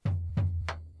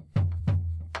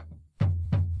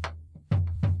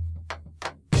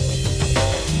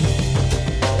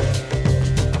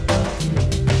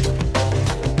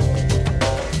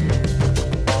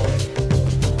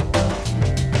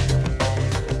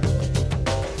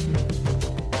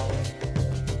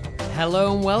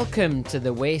Hello and welcome to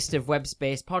the Waste of Web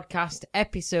Space podcast,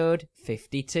 episode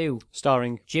 52.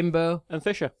 Starring Jimbo. and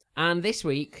Fisher. And this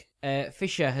week,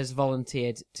 Fisher has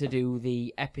volunteered to do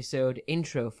the episode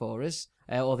intro for us,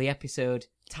 or the episode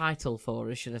title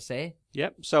for us, should I say.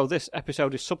 Yep, so this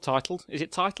episode is subtitled. Is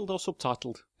it titled or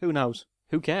subtitled? Who knows?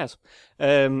 Who cares?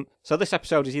 So this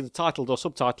episode is either titled or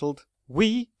subtitled,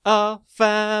 We Are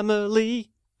Family.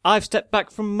 I've stepped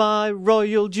back from my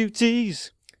royal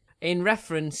duties. In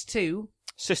reference to...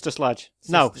 Sister Sledge.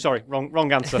 No, sorry,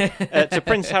 wrong answer. To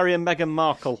Prince Harry and Meghan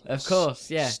Markle. Of course,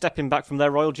 yeah. Stepping back from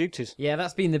their royal duties. Yeah,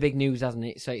 that's been the big news, hasn't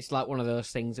it? So it's like one of those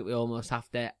things that we almost have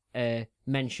to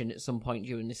mention at some point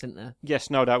during this, isn't there? Yes,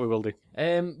 no doubt we will do.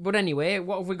 But anyway,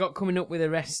 what have we got coming up with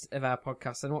the rest of our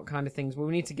podcast and what kind of things? Well,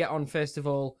 we need to get on, first of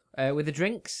all, with the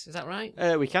drinks. Is that right?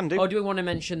 We can do. Or do we want to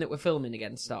mention that we're filming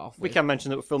again to start off with? We can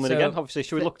mention that we're filming So, again. Obviously,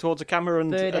 should we look towards the camera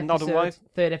and nod and wave?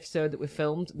 Third episode that we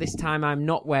filmed. This time I'm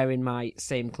not wearing my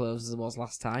same clothes as I was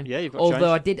last time. Yeah, you've got Although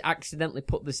changed. I did accidentally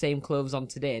put the same clothes on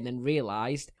today and then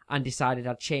realised and decided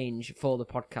I'd change for the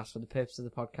podcast, for the purpose of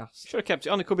the podcast. Should have kept it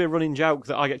on. It could be a running joke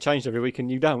that I get changed every week and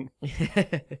you don't.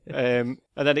 And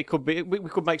then it could be we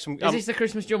could make some. Is this the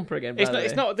Christmas jumper again? By the way?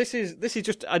 It's not. This is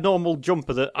just a normal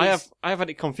jumper that I have had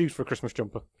it confused for a Christmas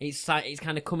jumper. It's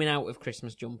kind of coming out of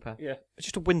Christmas jumper. Yeah, it's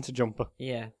just a winter jumper.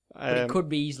 Yeah, but it could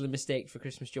be easily mistaken for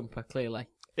Christmas jumper. Clearly,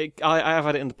 I have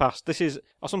had it in the past.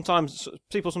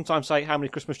 People sometimes say, "How many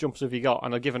Christmas jumpers have you got?"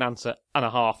 And I give an answer and a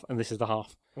half, and this is the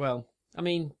half. well, I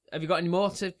mean, have you got any more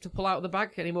to pull out of the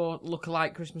bag? Any more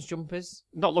look-alike Christmas jumpers?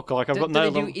 Not look like I've got Do they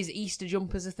no. is Easter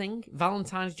jumpers a thing?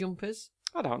 Valentine's jumpers?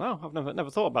 I don't know. I've never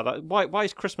thought about that. Why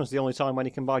is Christmas the only time when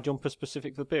you can buy jumpers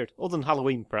specific for the period, other than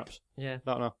Halloween, perhaps? Yeah.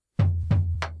 Don't know.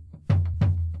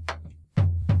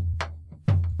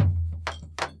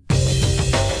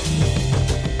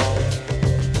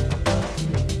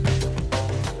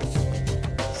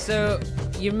 So,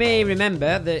 you may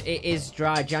remember that it is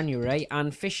dry January,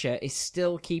 and Fisher is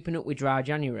still keeping up with dry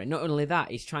January. Not only that,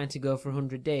 he's trying to go for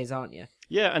 100 days, aren't you?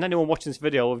 Yeah, and anyone watching this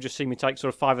video will have just seen me take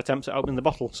sort of 5 attempts at opening the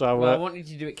bottle. So, Well, I want you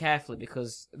to do it carefully,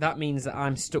 because that means that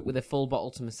I'm stuck with a full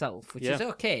bottle to myself, which is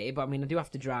okay, but I mean, I do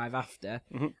have to drive after,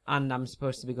 and I'm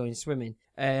supposed to be going swimming.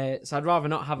 So I'd rather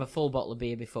not have a full bottle of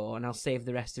beer before, and I'll save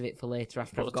the rest of it for later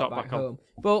after Put I've the got top back back on. home.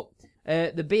 But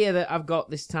the beer that I've got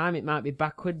this time, it might be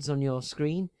backwards on your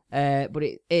screen, but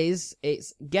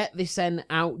it's Get This N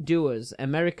Outdoors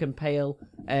American Pale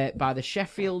by the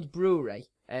Sheffield Brewery.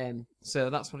 So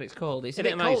that's what it's called. It's a Isn't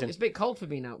bit it cold. amazing? It's a bit cold for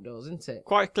being outdoors, isn't it?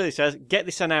 quite clearly says, "Get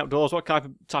this in outdoors." What type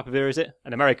of beer is it?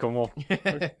 An American one.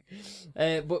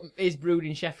 But is brewed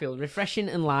in Sheffield. Refreshing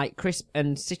and light, crisp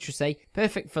and citrusy.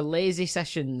 Perfect for lazy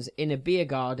sessions in a beer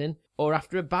garden or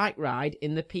after a bike ride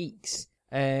in the peaks.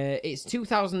 It's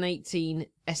 2018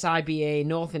 SIBA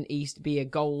North and East Beer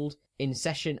Gold in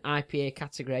Session IPA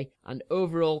category and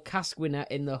overall cask winner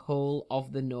in the whole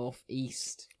of the North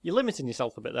East. You're limiting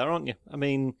yourself a bit there, aren't you? I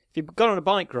mean, if you've gone on a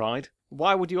bike ride,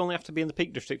 why would you only have to be in the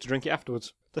Peak District to drink it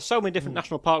afterwards? There's so many different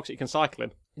national parks that you can cycle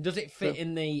in. Does it fit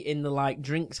in the like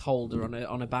drinks holder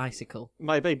on a bicycle?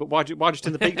 Maybe, but why just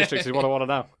in the Peak District is what I want to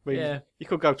know. I mean, Yeah. You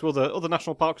could go to other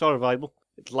national parks are available.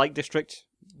 It's Lake District,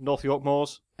 North York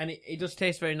Moors, And it does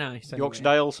taste very nice. Anyway. Yorkshire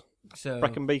Dales, So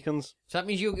Brecon Beacons. that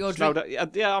means you're Snow drinking.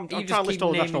 Yeah, I'm trying to list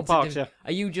all the national parks, yeah.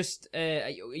 Are you just? Are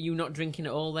you not drinking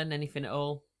at all then? Anything at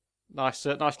all? Nice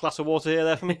glass of water here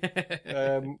there for me.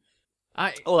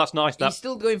 Oh, that's nice, that. He's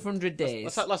still going for 100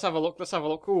 days. Let's have a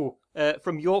look. Ooh,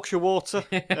 from Yorkshire Water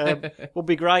would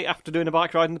be great after doing a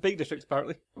bike ride in the Peak District.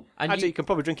 Apparently, And actually, you- you can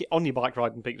probably drink it on your bike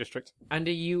ride in the Peak District. And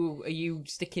are you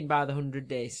sticking by the 100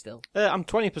 days still? I'm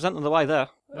 20% on the way there,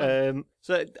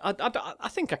 so I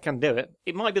think I can do it.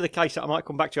 It might be the case that I might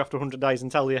come back to you after 100 days and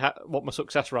tell you what my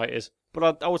success rate is,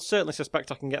 but I would certainly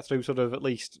suspect I can get through sort of at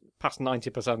least past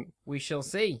 90%. We shall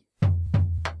see.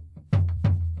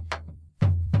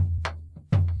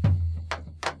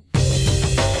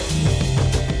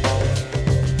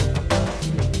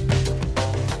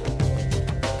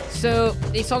 So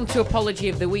it's on to Apology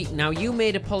of the Week. Now, you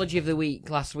made Apology of the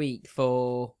Week last week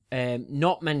for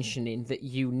not mentioning that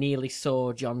you nearly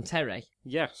saw John Terry.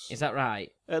 Yes, Is that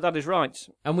right? that is right.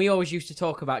 And we always used to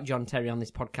talk about John Terry on this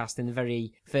podcast in the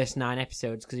very first 9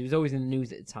 episodes because he was always in the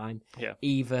news at the time. Yeah.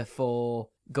 Either for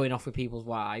going off with people's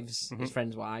wives, Mm-hmm. his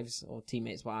friends' wives, or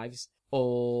teammates' wives,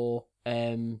 or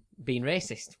being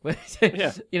racist.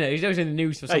 Yeah. You know, he's always in the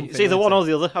news for Hey, something. it's either one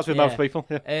wasn't or the other, as with Yeah. most people.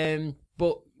 Yeah.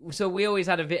 But So we always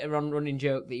had a bit of a running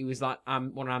joke that he was like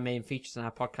one of our main features in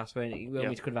our podcast, where we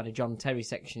always could have had a John Terry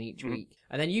section each week.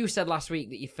 And then you said last week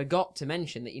that you forgot to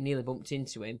mention that you nearly bumped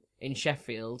into him in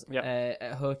Sheffield at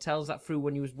a hotel. Is that through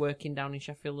when you was working down in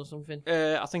Sheffield or something?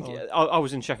 I think I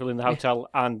was in Sheffield in the hotel,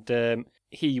 and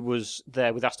he was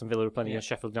there with Aston Villa playing against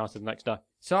Sheffield United the next day.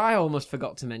 So I almost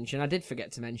forgot to mention, I did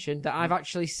forget to mention, that I've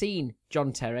actually seen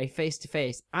John Terry face to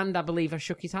face, and I believe I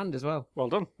shook his hand as well. Well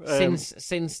done.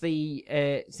 Since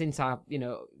I,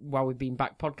 while we've been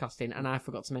back podcasting, and I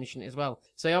forgot to mention it as well.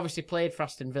 So he obviously played for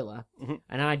Aston Villa,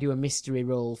 and I do a mystery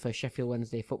role for Sheffield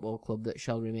Wednesday Football Club that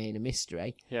shall remain a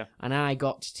mystery. Yeah. And I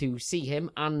got to see him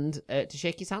and to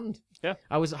shake his hand. Yeah.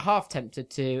 I was half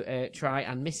tempted to try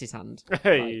and miss his hand,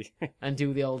 and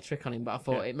do the old trick on him, but I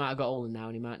thought it might have got older now,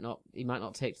 and he might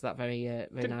not take to that very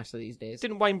nicely these days.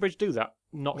 Didn't Wayne Bridge do that?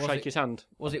 Shake his hand?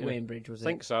 Was it Wayne Bridge? Was it? I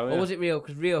think so. Yeah. Or was it Rio?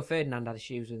 Because Rio Ferdinand had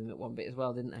shoes with him at one bit as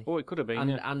well, didn't he? Oh, it could have been.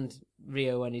 And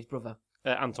Rio and his brother.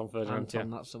 Anton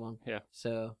Ferdinand. That's the one. Yeah.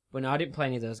 So, but no, I didn't play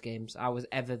any of those games. I was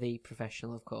ever the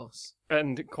professional, of course.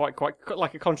 And quite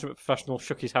like a consummate professional,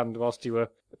 shook his hand whilst you were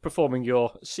performing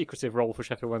your secretive role for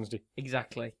Sheffield Wednesday.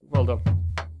 Exactly. Well done.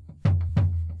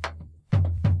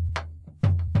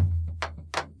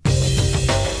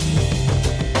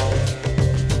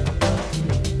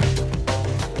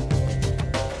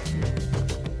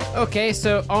 Okay,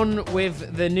 so on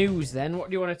with the news then. What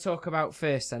do you want to talk about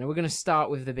first then? We're going to start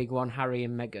with the big one, Harry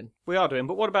and Meghan. We are doing,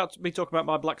 but what about me talking about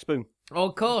my black spoon? Oh,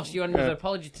 of course, you had another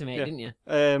apology to make, didn't you?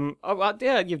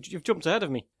 You've jumped ahead of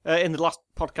me. In the last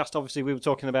podcast, obviously, we were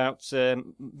talking about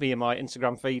me and my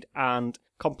Instagram feed and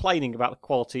complaining about the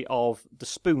quality of the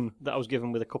spoon that I was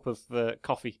given with a cup of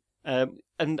coffee.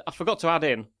 And I forgot to add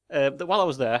in that while I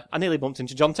was there, I nearly bumped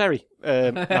into John Terry.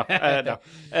 No.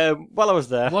 While I was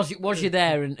there... Was you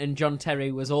there and John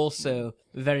Terry was also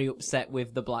very upset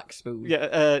with the black spoon?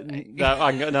 Yeah,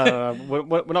 no.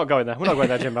 We're not going there. We're not going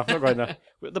there, Jimbo. We're not going there.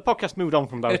 The podcast moved on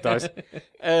from those days.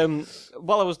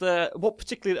 While I was there, what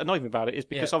particularly annoyed me about it is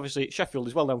because obviously Sheffield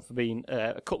is well known for being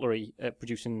a cutlery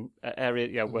producing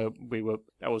area, where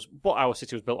our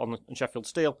city was built on Sheffield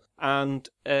steel, and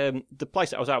the place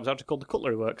that I was at was actually called the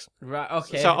Cutlery Works. Right,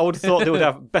 okay. So I would have thought they would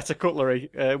have better cutlery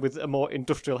with a more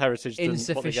industrial heritage than what they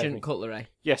gave me. Insufficient cutlery.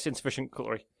 Yes, insufficient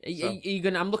cutlery.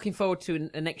 I'm looking forward to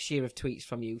a next year of tweets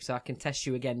from you, so I can test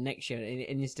you again next year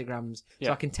in Instagrams.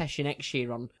 So I can test you next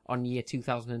year on year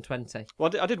 2020.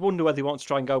 Well, I did wonder whether you want to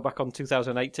try and go back on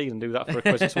 2018 and do that for a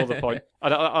quiz at some other point.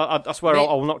 I swear I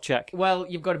will not check. Well,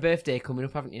 you've got a birthday coming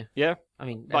up, haven't you? Yeah. I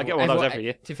mean, but I get one of those every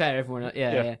year. To be fair, everyone,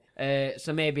 yeah.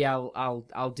 So maybe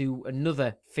I'll do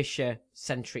another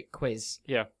Fisher-centric quiz.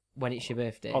 Yeah. When it's your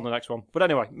birthday. On the next one. But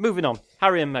anyway, moving on.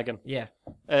 Harry and Meghan. Yeah.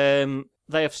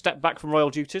 They have stepped back from royal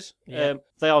duties. Yeah.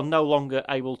 They are no longer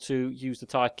able to use the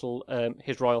title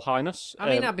His Royal Highness. I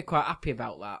mean, I'd be quite happy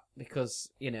about that because,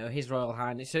 His Royal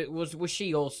Highness. So was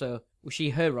she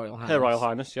her Royal Highness? Her Royal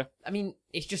Highness, yeah. I mean,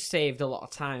 it's just saved a lot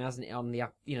of time, hasn't it, on the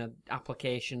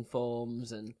application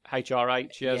forms and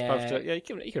HRH, as opposed to you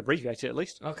can abbreviate it at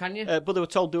least. Oh, can you? But they were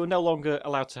told they were no longer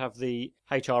allowed to have the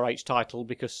HRH title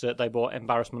because they brought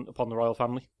embarrassment upon the royal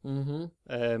family.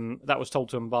 Mm-hmm. That was told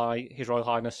to them by His Royal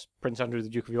Highness Prince Andrew, the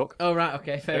Duke of York. Oh, right,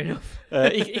 okay, fair enough.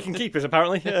 He can keep it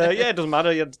apparently. It doesn't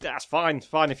matter. That's fine. It's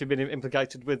fine if you've been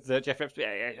implicated with Jeffrey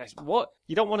Epstein. What?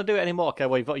 You don't want to do it anymore? Okay,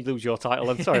 well you lose your title.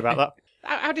 I'm sorry about that.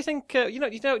 How do you think?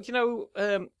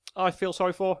 I feel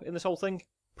sorry for in this whole thing.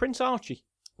 Prince Archie.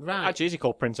 Right. Actually, is he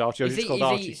called Prince Archie? Or is he called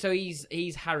Archie? So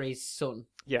he's Harry's son.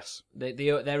 Yes.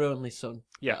 Their only son.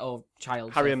 Yeah. Or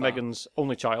child. Harry so and far. Meghan's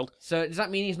only child. So does that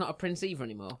mean he's not a prince either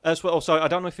anymore? Also, I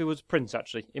don't know if he was a prince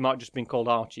actually. He might have just been called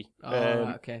Archie. Oh,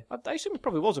 right, okay. I assume he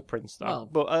probably was a prince though.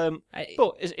 Well,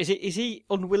 but is he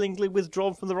unwillingly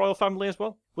withdrawn from the royal family as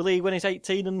well? Will he, when he's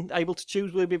 18 and able to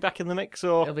choose, will he be back in the mix?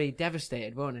 Or he'll be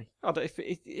devastated, won't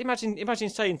he? Imagine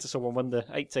saying to someone when they're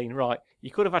 18, right,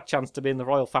 you could have had a chance to be in the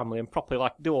royal family and properly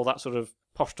do all that sort of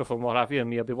posh stuff and what have you,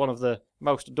 and you'll be one of the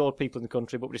most adored people in the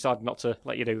country, but we decided not to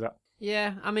let you do that.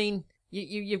 Yeah, I mean,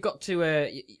 you've got to.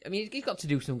 He's got to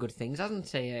do some good things, hasn't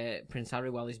he, Prince Harry,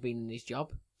 while he's been in his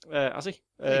job? Has he?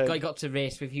 He got to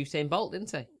race with Usain Bolt,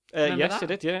 didn't he? Yes, he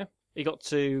did. Yeah. He got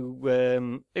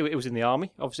to. It was in the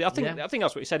army, obviously. I think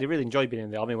that's what he said. He really enjoyed being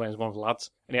in the army when he was one of the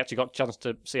lads, and he actually got a chance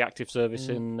to see active service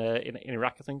in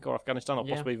Iraq, I think, or Afghanistan, or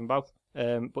possibly even both.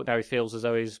 But now he feels as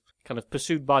though he's kind of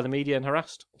pursued by the media and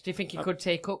harassed. Do you think he could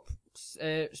take up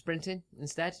sprinting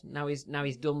instead? Now he's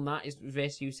done that. He's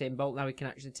raced Usain Bolt. Now he can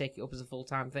actually take it up as a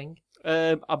full-time thing.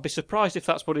 I'd be surprised if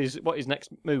that's what his next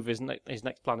move is, his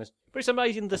next plan is. But it's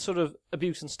amazing the sort of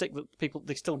abuse and stick that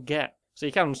they still get So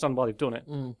you can understand why they've done it.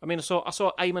 Mm. I mean, I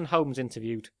saw Eamon Holmes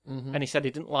interviewed, Mhm. and he said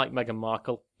he didn't like Meghan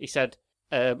Markle. He said,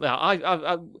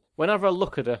 I whenever I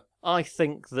look at her, I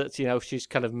think that, she's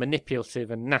kind of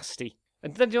manipulative and nasty.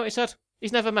 And then, you know what he said?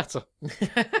 He's never met her.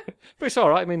 But it's all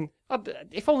right. I mean,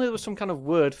 if only there was some kind of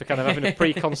word for kind of having a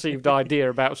preconceived idea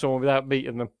about someone without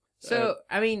meeting them. So,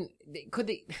 I mean, could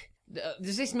they?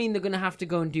 Does this mean they're going to have to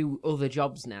go and do other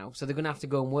jobs now? So they're going to have to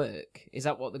go and work? Is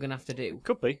that what they're going to have to do?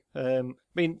 Could be. I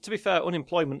mean, to be fair,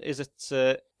 unemployment is at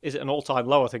an all-time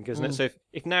low, I think, isn't it? So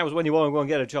if now is when you want to go and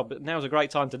get a job, now's a great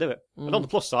time to do it. And on the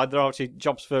plus side, there are actually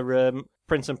jobs for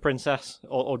Prince and Princess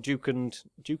or Duke and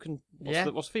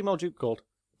what's the female Duke called?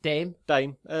 Dame.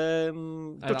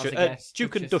 Duchess,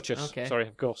 Duke and Duchess. Okay. Sorry,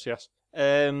 of course, yes.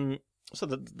 So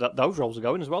those roles are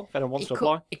going as well. If anyone wants to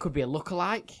apply, it could be a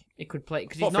lookalike. It could play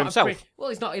because What, he's for not himself? well.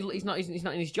 He's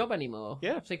not in his job anymore.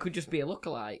 Yeah. So it could just be a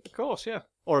lookalike. of course, yeah.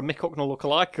 Or a Mick Hucknall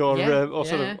lookalike, or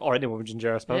Yeah, or anyone with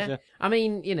ginger, I suppose. Yeah. I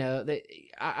mean,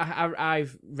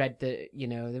 I've read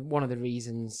that one of the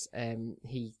reasons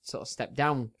he sort of stepped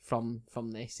down from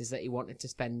this is that he wanted to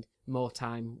spend more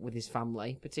time with his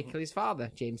family, particularly his father,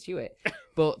 James Hewitt.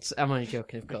 But I'm only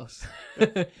joking, of course.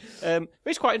 But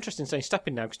it's quite interesting saying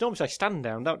stepping down, because normally say stand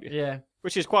down, don't you? Yeah.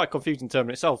 Which is quite a confusing term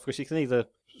in itself, because you can either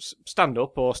stand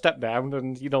up or step down,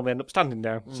 and you normally end up standing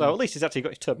down. So at least he's actually got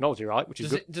his terminology right, which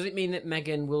is good. Does it mean that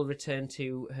Meghan will return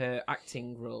to her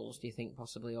acting roles? Do you think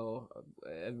possibly, or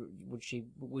would she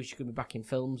could be back in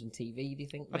films and TV? Do you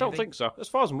think? I don't maybe? think so. As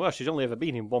far as I'm aware, she's only ever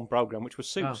been in one programme, which was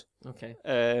Suits. Oh, okay.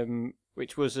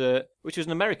 Which was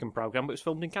an American programme, but it was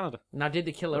filmed in Canada. Now, did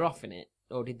they kill her off in it,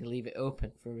 or did they leave it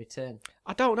open for a return?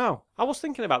 I don't know. I was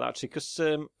thinking about that actually, because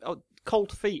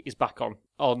Cold Feet is back on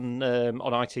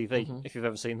ITV. If you've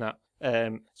ever seen that,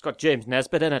 it's got James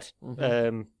Nesbitt in it.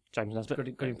 James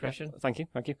Nesbitt. Good impression. Thank you.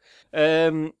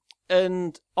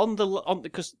 And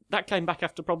because that came back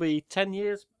after probably 10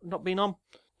 years not being on.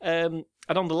 And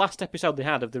on the last episode they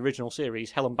had of the original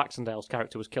series, Helen Baxendale's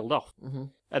character was killed off,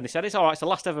 and they said it's all right. It's the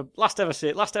last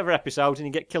ever episode, and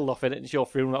you get killed off in it. And it's your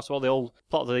funeral. That's what the whole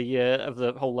plot of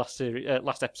the whole last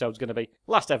episode is going to be.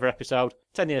 Last ever episode,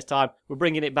 10 years time, we're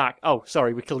bringing it back. Oh,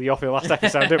 sorry, we killed you off in the last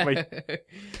episode, didn't we?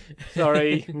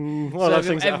 Sorry. One of those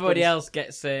things everybody that else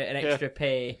gets an extra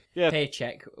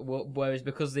paycheck, whereas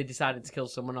because they decided to kill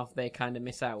someone off, they kind of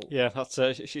miss out. Yeah, that's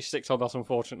she sticks on that,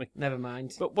 unfortunately. Never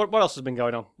mind. But what else has been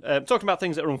going on? Talking about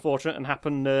things that are unfortunate and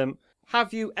happen.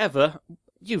 Have you ever?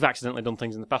 You've accidentally done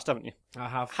things in the past, haven't you? I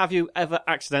have. Have you ever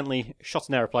accidentally shot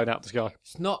an aeroplane out of the sky?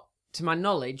 It's not, to my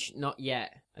knowledge, not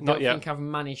yet. I don't think I've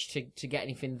managed to get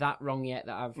anything that wrong yet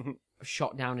that I've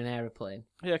shot down an aeroplane.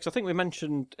 Yeah, because I think we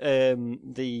mentioned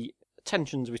the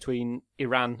tensions between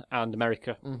Iran and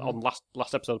America on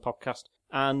last episode of the podcast.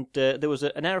 And there was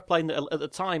an aeroplane that at the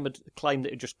time had claimed that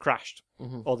it had just crashed,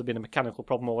 or there'd been a mechanical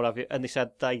problem or whatever, and they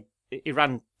said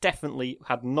Iran definitely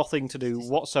had nothing to do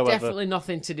whatsoever. Definitely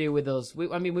nothing to do with us. We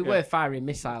were firing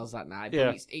missiles that night,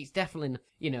 but it's definitely,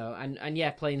 and yeah,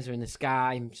 planes are in the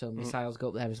sky, so missiles go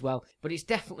up there as well. But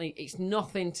it's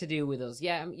nothing to do with us.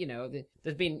 Yeah,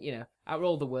 there's been, out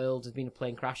all the world, there's been a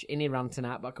plane crash in Iran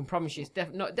tonight, but I can promise you it's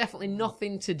definitely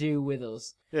nothing to do with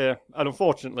us. Yeah, and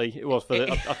unfortunately, it was for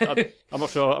I'm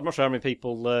not sure how many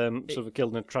people sort of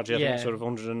killed in a tragedy. I think sort of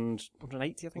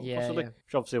 180, I think, possibly.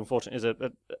 Which obviously, unfortunately, is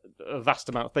a vast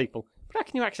amount of people. But how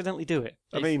can you accidentally do it?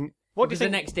 I mean, what do you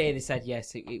think? The next day they said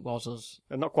yes, it was us.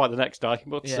 Not quite the next day,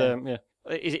 but yeah.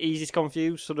 Is it easy to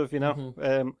confuse? Sort of,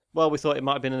 well, we thought it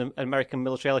might have been an American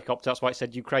military helicopter. That's why it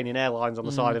said Ukrainian Airlines on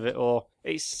the side of it. Or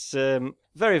it's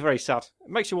very, very sad.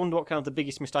 It makes you wonder what kind of the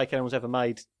biggest mistake anyone's ever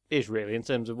made is, really, in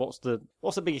terms of what's the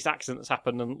biggest accident that's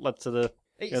happened and led to the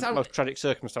most tragic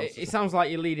circumstances. It sounds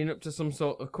like you're leading up to some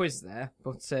sort of quiz there,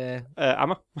 but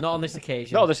am I? Not on this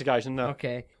occasion. Not on this occasion, no.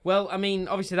 Okay. Well, I mean,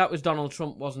 obviously that was Donald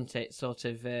Trump, wasn't it? Sort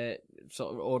of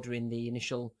ordering the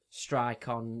initial strike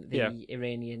on the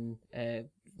Iranian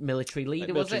military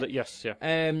leader, was it? Yes,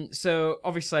 yeah. So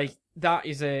obviously that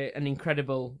is an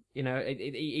incredible.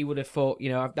 He would have thought.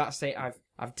 That's it.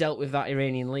 I've dealt with that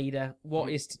Iranian leader. What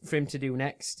is for him to do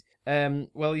next?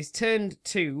 Well, he's turned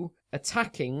to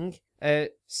attacking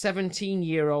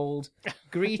 17-year-old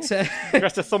Greta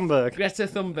Thunberg. Greta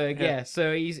Thunberg, yeah.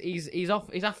 So he's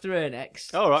off. He's after her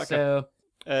next. Oh, right. So.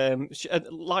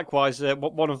 Likewise,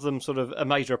 one of them sort of a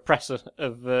major oppressor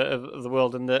of the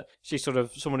world, and that she's sort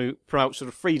of someone who promotes sort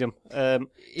of freedom.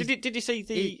 Did you see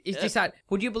the? He's decided.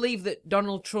 Would you believe that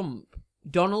Donald Trump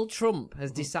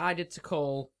has decided to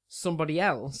call somebody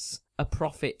else a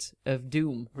prophet of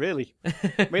doom? Really?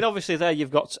 I mean, obviously there you've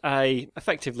got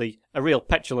effectively a real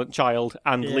petulant child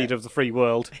and leader of the free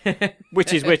world,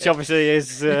 which obviously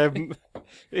is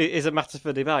is a matter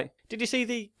for debate. Did you see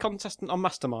the contestant on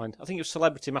Mastermind? I think it was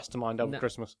Celebrity Mastermind over No.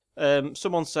 Christmas.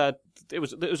 Someone said there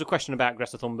was a question about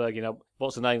Greta Thunberg. You know,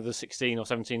 what's the name of the 16 or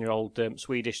 17-year-old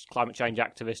Swedish climate change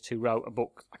activist who wrote a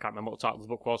book? I can't remember what the title of the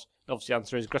book was. Obviously, the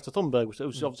answer is Greta Thunberg,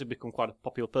 who's obviously become quite a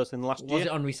popular person in the last year. Was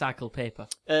it on recycled paper?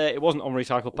 It wasn't on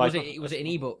recycled paper. Was it an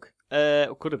ebook?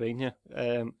 Could have been,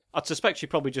 yeah. I'd suspect she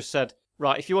probably just said,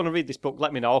 right, if you want to read this book,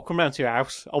 let me know. I'll come round to your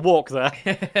house. I'll walk there,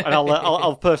 and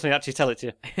I'll personally actually tell it to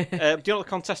you. Do you know what the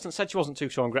contestant said? She wasn't too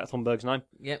sure on Greta Thunberg's name.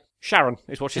 Yep. Sharon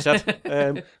is what she said.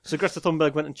 So Greta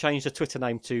Thunberg went and changed her Twitter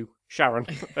name to Sharon,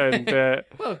 and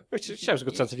Well, which shows a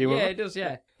good sense of humour. Yeah, it does.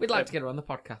 Yeah, we'd like to get her on the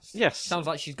podcast. Yes. Sounds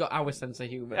like she's got our sense of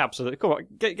humour. Absolutely. Come on,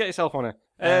 get yourself on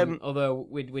her. Although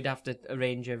we'd have to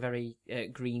arrange a very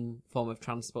green form of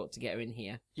transport to get her in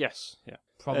here. Yes, yeah.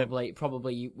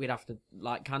 Probably we'd have to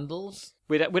light candles.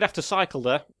 We'd have to cycle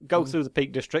there, go through the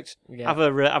Peak District, Yeah.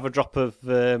 have a drop of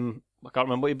I can't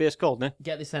remember what your beer's called now.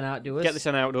 Get this in outdoors. Get this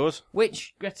in outdoors.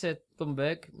 Which Greta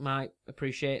Thunberg might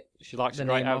appreciate. She likes the the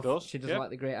great name of. outdoors. She does Yeah. like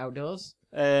the great outdoors.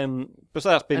 But so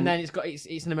that's been. And then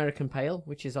it's an American Pale,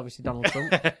 which is obviously Donald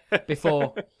Trump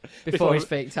before his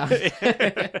fake time.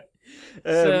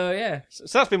 So yeah.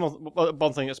 So that's been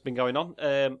one thing that's been going on.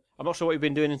 I'm not sure what you've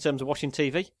been doing in terms of watching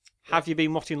TV. Have you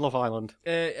been watching Love Island?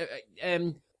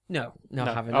 No,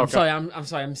 I haven't. Okay. I'm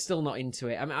sorry. I'm still not into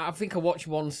it. I think I watched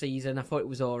one season. I thought it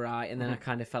was all right, and then I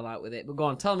kind of fell out with it. But go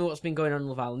on, tell me what's been going on in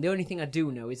Love Island. The only thing I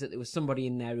do know is that there was somebody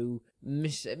in there who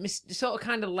sort of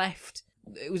kind of left.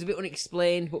 It was a bit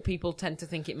unexplained, but people tend to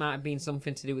think it might have been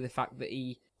something to do with the fact that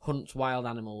he hunts wild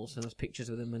animals and has pictures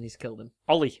with them and he's killed them.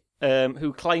 Ollie,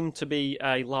 who claimed to be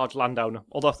a large landowner,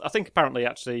 although I think apparently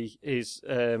actually his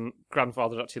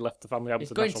grandfather actually left the family.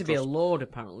 He's going to be a lord,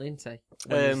 apparently, isn't he?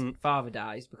 When his father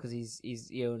dies because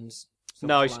he owns.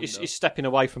 No, he's stepping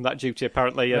away from that duty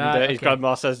apparently, and Right, his okay.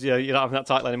 grandma says, "Yeah, you're not having that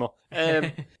title anymore."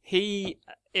 He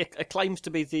claims to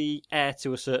be the heir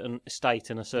to a certain estate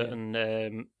and a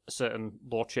certain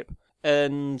lordship,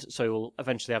 and so he will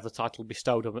eventually have the title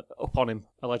bestowed upon him,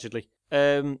 allegedly.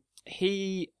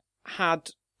 He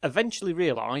had eventually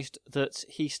realised that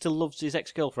he still loves his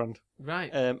ex-girlfriend, Right.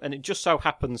 and it just so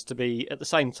happens to be at the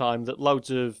same time that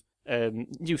loads of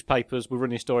newspapers were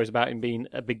running stories about him being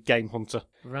a big game hunter.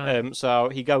 Right. So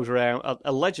he goes around,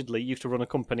 allegedly used to run a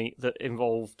company that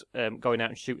involved going out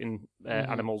and shooting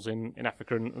animals in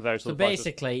Africa and various So other places.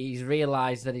 basically, he's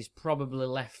realised that he's probably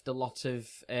left a lot of,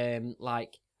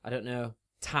 I don't know,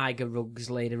 tiger rugs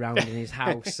laid around in his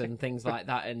house and things like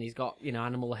that, and he's got,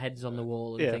 animal heads on the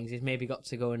wall and things. He's maybe got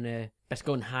to go and best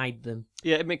go and hide them.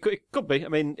 Yeah, I mean, it could be. I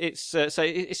mean, it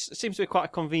seems to be quite a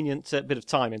convenient bit of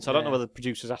timing. So I don't know whether the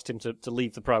producers asked him to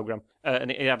leave the programme, and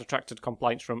it had attracted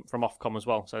complaints from Ofcom as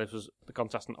well. So this was the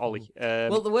contestant Ollie.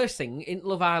 Well, the worst thing in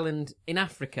Love Island in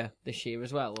Africa this year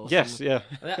as well. Or yes, something.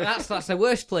 yeah. That's the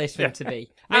worst place for him to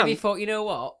be. Maybe he thought, you know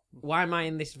what? Why am I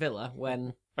in this villa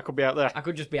when I could be out there. I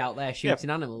could just be out there shooting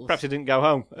animals? Perhaps he didn't go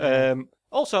home.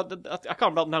 Also, I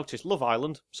can't help notice Love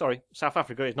Island. Sorry, South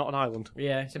Africa is not an island.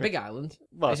 Yeah, it's a big island.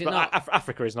 Well, Is it but not?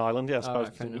 Africa is an island. Yeah, I suppose.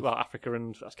 right, fair enough. Well, Africa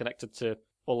and that's connected to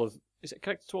all of. Is it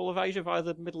connected to all of Asia via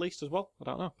the Middle East as well? I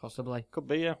don't know. Possibly. Could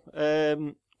be. Yeah.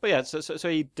 But yeah. So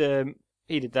he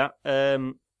did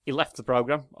that. He left the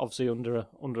programme, obviously under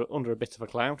a bit of a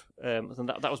cloud. And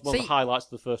that was one of the highlights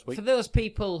of the first week. For those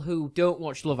people who don't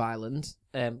watch Love Island,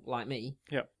 like me,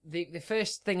 Yeah. the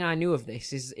first thing I knew of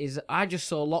this is I just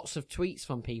saw lots of tweets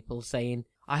from people saying,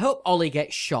 "I hope Ollie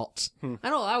gets shot." And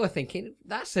all I was thinking,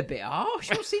 that's a bit harsh.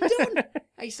 What's he done?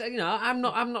 He said, I'm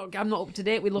not up to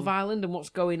date with Love Island and what's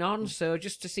going on. So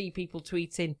just to see people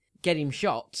tweeting, "Get him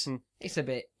shot," it's a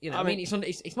bit, I mean,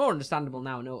 it's more understandable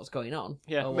now. I know what's going on.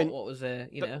 Yeah, Or I mean, what was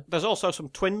There's also some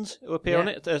twins who appear on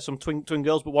Yeah. it. There's some twin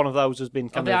girls, but one of those has been Are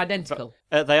kind they of identical?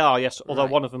 They are, yes. Although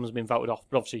Right. one of them has been voted off,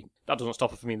 but obviously that doesn't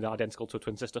stop her from being identical to a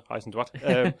twin sister. I hasten to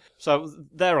add. So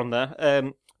they're on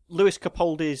there. Lewis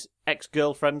Capaldi's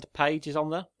ex-girlfriend Paige is on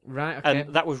there, Right. Okay.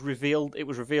 and that was revealed. It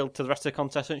was revealed to the rest of the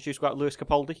contestants. She used to go out Lewis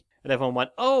Capaldi, and everyone went,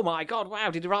 "Oh my God! Wow!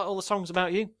 Did he write all the songs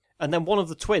about you?" And then one of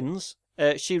the twins,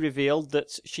 she revealed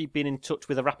that she'd been in touch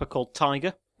with a rapper called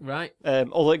Tiger. Right.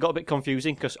 Although it got a bit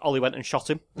confusing because Ollie went and shot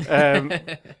him.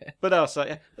 But no, so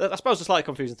yeah. I suppose the slightly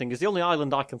confusing thing is the only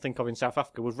island I can think of in South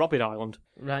Africa was Robben Island,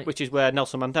 Right. which is where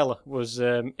Nelson Mandela was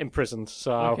imprisoned.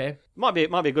 So Okay. might be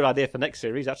a good idea for next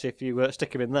series actually if you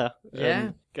stick him in there.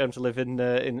 Yeah. get them to live in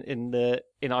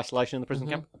isolation in the prison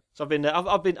camp. So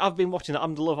I've been watching it.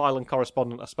 I'm the Love Island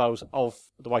correspondent, I suppose, of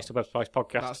the Waste of Web Space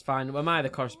podcast. That's fine. Am I the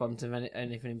correspondent of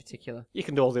anything in particular? You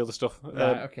can do all the other stuff.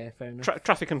 Right. Okay. Fair enough.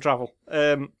 Traffic and travel.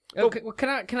 Okay. Well,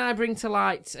 can I bring to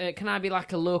light? Can I be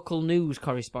like a local news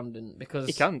correspondent? Because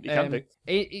You can do.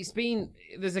 It's been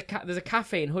there's a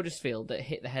cafe in Huddersfield that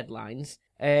hit the headlines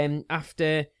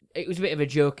after. It was a bit of a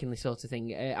jokingly sort of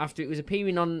thing. After it was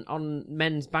appearing on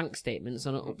men's bank statements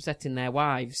on upsetting their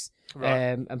wives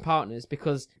and partners,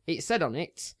 because it said on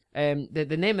it,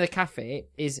 the name of the cafe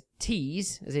is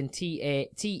Teas, as in Teas,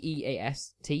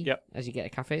 tea, Yep. as you get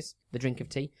at cafes, the drink of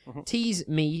tea. Teas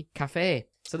Me Cafe.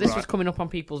 So this was coming up on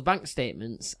people's bank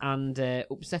statements and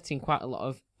upsetting quite a lot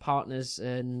of partners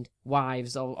and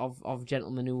wives of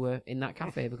gentlemen who were in that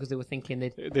cafe because they were thinking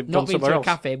they'd not been to a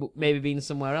cafe but maybe been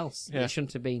somewhere else. Yeah. It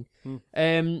shouldn't have been.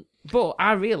 But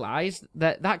I realised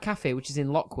that cafe, which is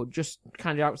in Lockwood, just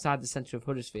kind of outside the centre of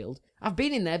Huddersfield, I've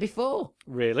been in there before.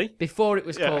 Really? Before it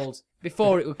was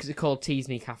called Tease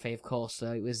Me Cafe, of course.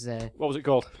 So it was. What was it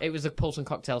called? It was a Pulse and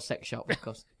Cocktail sex shop, of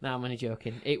course. No, I'm only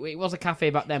joking. It was a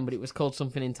cafe back then, but it was called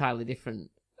something entirely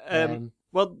different.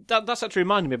 Well, that's actually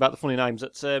reminded me about the funny names.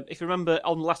 That if you remember,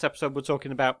 on the last episode, we were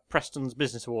talking about Preston's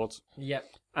Business Awards. Yep.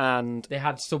 And they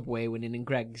had Subway winning and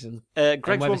Greggs and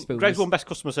Greggs won Best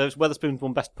Customer Service, Wetherspoons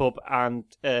won Best Pub, and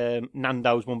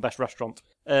Nando's won Best Restaurant.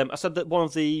 I said that one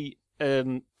of the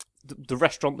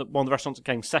restaurant that one of the restaurants that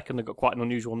came second had got quite an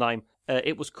unusual name.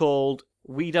 It was called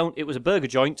It was a burger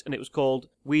joint, and it was called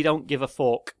We Don't Give a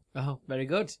Fork. Oh, very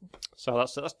good. So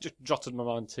that's just jotted my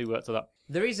mind to that.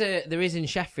 There is in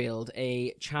Sheffield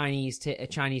a Chinese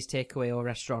takeaway or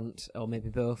restaurant, or maybe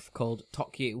both, called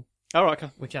Tok Yu. Oh, right,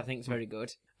 okay. Which I think is very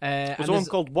good. Was there one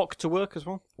called Walk to Work as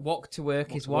well? Walk to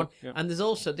Work is one. Yeah. And there's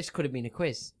also, this could have been a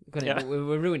quiz, couldn't it? Yeah. But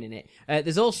we're ruining it.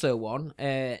 There's also one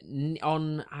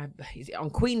on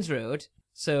Queen's Road,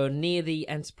 so near the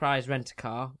Enterprise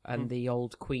Rent-A-Car and the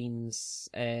old Queen's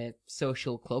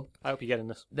Social Club. I hope you're getting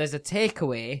this. There's a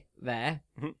takeaway there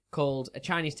a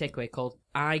Chinese takeaway called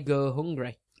I Go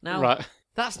Hungry. Now, Right.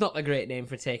 That's not a great name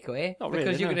for a takeaway. Not because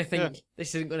really, you're no. going to think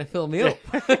this isn't going to fill me up.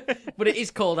 But it is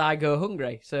called I Go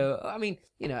Hungry. So, I mean,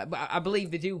 I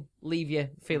believe they do leave you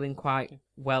feeling quite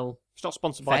well. It's not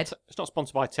sponsored by Fed? It's not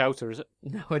sponsored by Toyota, is it?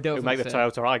 No, I don't Who think make the so.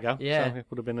 Toyota I go. Yeah. So it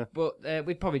would have been a... But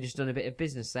we've probably just done a bit of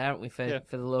business there, haven't we, for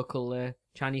the local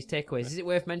Chinese takeaways. Is it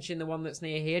worth mentioning the one that's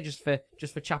near here, just for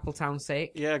Chapeltown's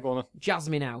sake? Yeah, go on then.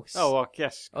 Jasmine House. Oh, well,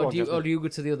 yes. Go on, Jasmine. Or do you go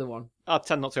to the other one? I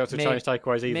tend not to go to Chinese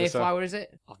takeaways either. Mayflower, is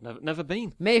it? I've never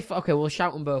been. Okay, we'll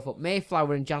shout them both up.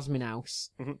 Mayflower and Jasmine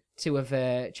House, two of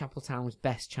Chapeltown's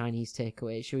best Chinese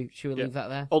takeaways. Should we leave that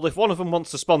there? Although if one of them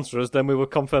wants to sponsor us, then we will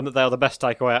confirm that they are the best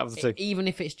takeaway out of the two. Even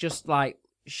if it's just like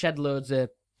shed loads of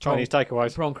Chinese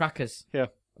takeaways. prawn crackers. Yeah.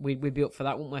 We'd be up for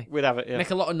that, wouldn't we? We'd have it, yeah. Make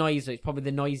a lot of noise. It's probably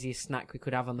the noisiest snack we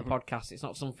could have on the podcast. It's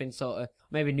not something sort of...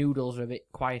 Maybe noodles are a bit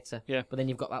quieter. Yeah. But then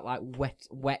you've got that like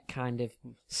wet kind of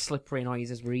slippery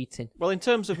noise as we're eating. Well, in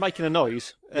terms of making a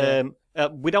noise,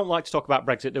 we don't like to talk about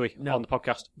Brexit, do we, on the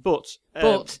podcast? But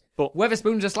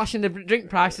Wetherspoons are slashing the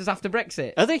drink prices after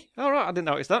Brexit. Are they? All right, I didn't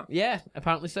notice that. Yeah,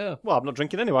 apparently so. Well, I'm not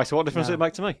drinking anyway, so what difference does it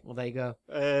make to me? Well, there you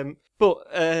go.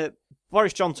 But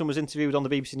Boris Johnson was interviewed on the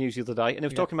BBC News the other day, and he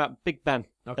was talking about Big Ben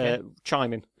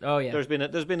chiming. Oh, yeah.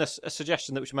 There's been a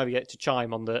suggestion that we should maybe get to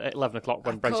chime on at 11 o'clock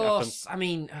when Brexit happens. I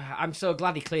mean, I'm so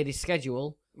glad he cleared his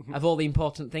schedule of all the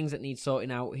important things that need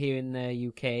sorting out here in the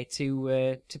UK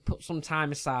to put some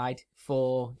time aside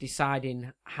for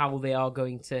deciding how they are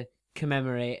going to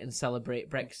commemorate and celebrate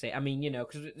Brexit. I mean,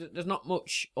 because there's not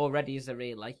much already, is there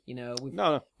really?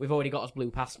 We've already got us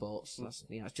blue passports. That's,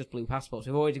 it's just blue passports.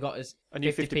 We've already got us a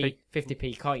new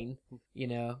 50p coin.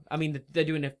 I mean, they're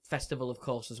doing a festival, of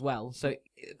course, as well. So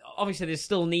obviously, there's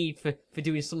still need for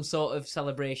doing some sort of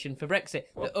celebration for Brexit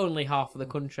that only half of the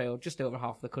country, or just over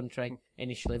half of the country,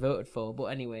 initially voted for. But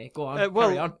anyway, go on,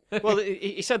 carry on. Well,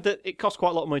 he said that it costs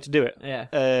quite a lot of money to do it. Yeah.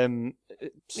 So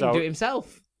he can do it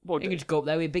himself. Well, he could just go up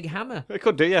there with a big hammer. It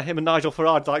could do, yeah. Him and Nigel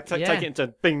Farage, take it into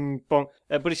bing bong.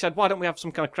 But he said, why don't we have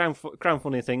some kind of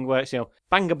crowdfunding thing where it's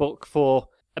bang a buck for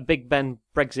a Big Ben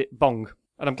Brexit bong?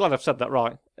 And I'm glad I've said that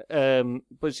right.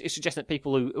 But it's suggesting that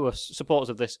people who are supporters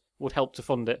of this would help to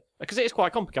fund it. Because it is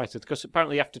quite complicated, because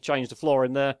apparently you have to change the floor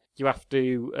in there, you have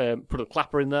to put a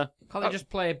clapper in there. Can't they just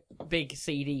play a big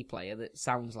CD player that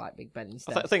sounds like Big Ben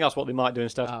instead? I think that's what they might do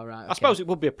instead. Oh, right, okay. I suppose it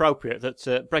would be appropriate that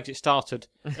Brexit started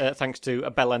thanks to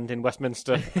a bell end in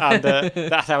Westminster, and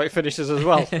that's how it finishes as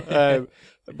well.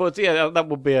 But yeah, that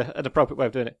would be an appropriate way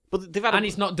of doing it. But they've had and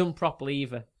it's not done properly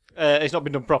either. It's not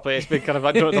been done properly. It's been kind of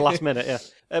like done at the last minute,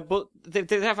 yeah. But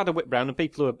they have had a whip round, and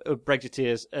people who are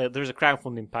Brexiteers, there is a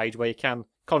crowdfunding page where you can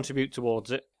contribute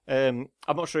towards it. I'm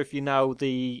not sure if you know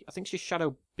I think she's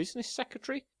Shadow Business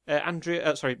Secretary,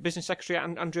 Business Secretary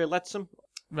Andrea Leadsom.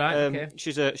 Right. Okay.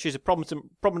 She's a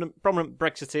prominent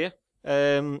Brexiteer.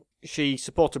 She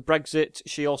supported Brexit.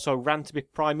 She also ran to be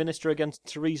Prime Minister against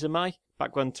Theresa May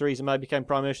back when Theresa May became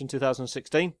Prime Minister in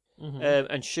 2016.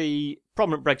 And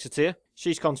prominent Brexiteer.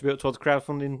 She's contributed towards the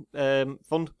crowdfunding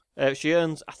fund. She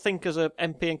earns, I think, as a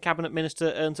MP and Cabinet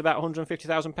Minister, earns about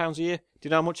 £150,000 a year. Do you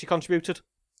know how much she contributed?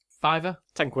 £5?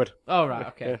 £10. Oh, right,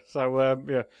 okay. Yeah, so,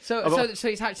 yeah. So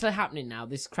it's actually happening now,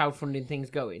 this crowdfunding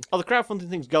thing's going? Oh, the crowdfunding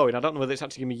thing's going. I don't know whether it's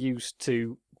actually going to be used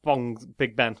to bong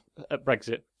Big Ben at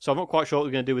Brexit. So I'm not quite sure what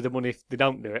they're going to do with the money if they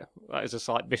don't do it. That is a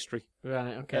slight mystery.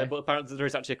 Right, okay. But apparently there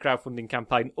is actually a crowdfunding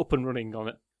campaign up and running on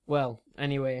it. Well,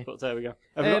 anyway. But there we go.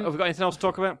 Have we got anything else to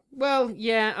talk about? Well,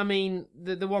 yeah, I mean,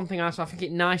 the one thing I think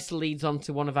it nicely leads on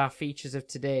to one of our features of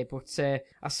today, but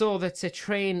I saw that a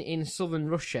train in southern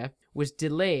Russia was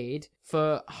delayed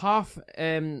for half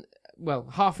an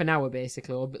hour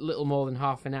basically, or a little more than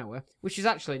half an hour, which is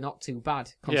actually not too bad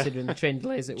considering the train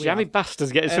delays that we Jammy have.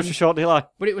 bastards getting such a short delay.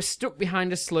 But it was stuck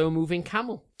behind a slow-moving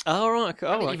camel. Oh, right.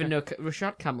 I didn't even know Russia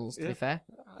had camels, to be fair.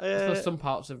 I suppose some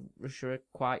parts of Russia are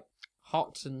quite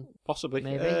hot and possibly.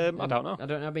 Maybe. I don't know. I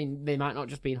don't know. I mean, they might not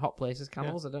just be in hot places,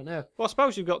 camels. I don't know. Well, I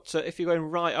suppose you've got, if you're going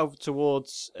right over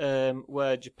towards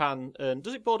where Japan,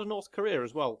 does it border North Korea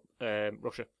as well,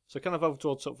 Russia? So kind of over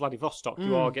towards sort of Vladivostok,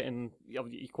 you are getting, you're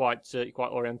quite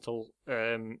oriental,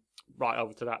 right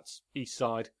over to that east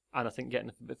side. And I think getting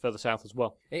a bit further south as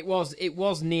well. It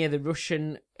was near the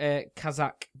Russian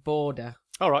Kazakh border.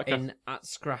 All right, okay. In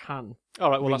Astrakhan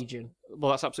region.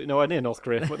 That's absolutely nowhere near North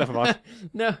Korea, but never mind.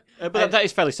 No. But that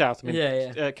is fairly south. I mean,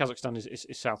 yeah. Kazakhstan is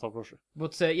south of Russia.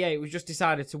 But it was just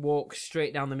decided to walk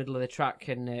straight down the middle of the track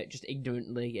and just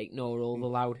ignorantly ignore all the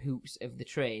loud hoots of the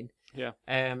train. Yeah.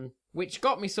 Which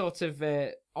got me sort of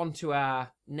onto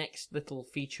our next little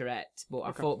featurette. But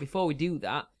I thought before we do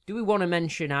that, do we want to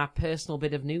mention our personal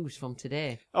bit of news from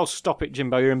today? Oh, stop it,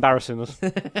 Jimbo. You're embarrassing us.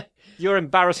 You're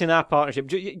embarrassing our partnership.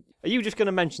 Are you just going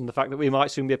to mention the fact that we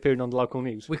might soon be appearing on the local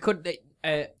news? We could...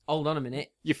 hold on a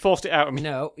minute. You forced it out of me.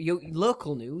 No,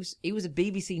 local news. He was a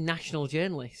BBC national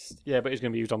journalist. Yeah, but he's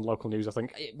going to be used on local news, I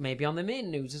think. Maybe on the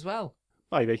main news as well.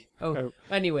 Maybe. Oh.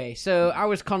 Anyway, so I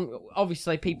was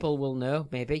obviously people will know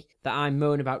maybe that I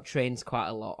moan about trains quite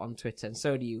a lot on Twitter, and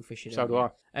so do you, Fisher. So do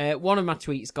I. One of my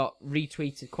tweets got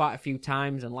retweeted quite a few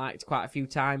times and liked quite a few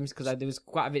times because there was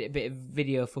quite a bit of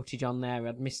video footage on there.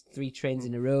 I'd missed 3 trains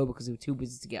in a row because they were too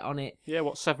busy to get on it. Yeah,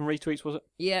 what, 7 retweets was it?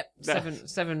 Yeah,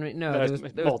 seven. No,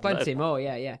 there was plenty more.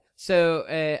 Yeah. So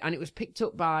and it was picked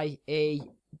up by the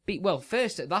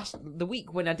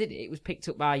week when I did it was picked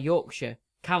up by Yorkshire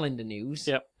Calendar News,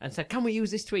 and said, "Can we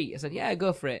use this tweet?" I said, "Yeah,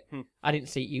 go for it." I didn't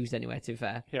see it used anywhere, to be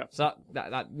fair. Yeah. So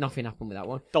that nothing happened with that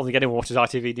one. Don't think anyone watches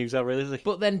ITV News though, really, does he?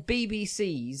 But then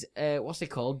BBC's, what's it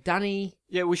called? Danny.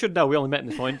 Yeah, we should know. We only met him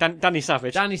this morning. Danny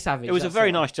Savage. Danny Savage. It was a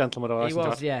very nice gentleman. He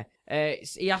was, yeah.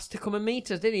 He asked to come and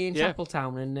meet us, didn't he, in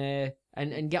Chapeltown,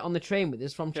 and get on the train with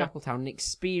us from Chapeltown and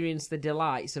experience the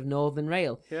delights of Northern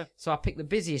Rail. Yeah. So I picked the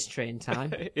busiest train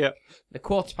time. Yeah. The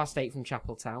 8:15 from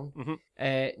Chapeltown.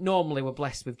 Mm-hmm. Normally we're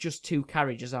blessed with just 2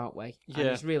 carriages, aren't we? Yeah. And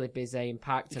it's really busy and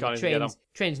packed. And the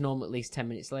train's normally at least 10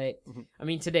 minutes late. Mm-hmm. I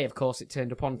mean, today, of course, it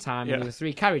turned up on time and there were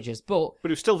 3 carriages, but it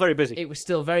was still very busy. It was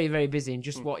still very, very busy and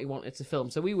just what he wanted to film.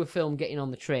 So we were filmed getting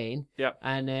on the train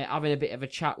and having a bit of a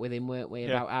chat with him, weren't we,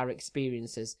 about our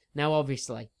experiences. Now,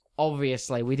 obviously,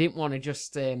 we didn't want to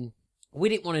just... we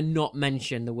didn't want to not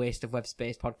mention the Waste of Web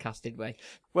Space podcast, did we?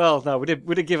 Well, no, we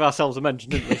did give ourselves a mention,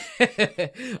 didn't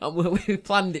we? We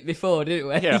planned it before, didn't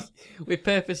we? Yeah. We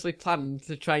purposely planned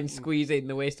to try and squeeze in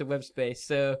the Waste of Web Space.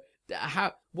 So, do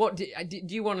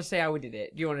you want to say how we did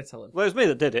it? Do you want to tell them? Well, it was me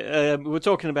that did it. We were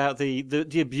talking about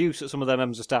the abuse that some of their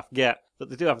members of staff get, that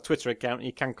they do have a Twitter account and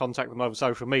you can contact them over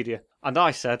social media. And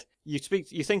I said, you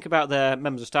think about their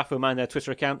members of staff who mind their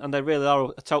Twitter account and they really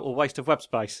are a total waste of web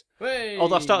space. Hey!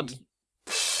 Although I started...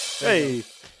 Hey!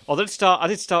 Although I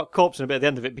did start corpsing a bit at the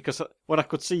end of it because when I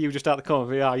could see you just out the corner of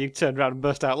the eye, you turned around and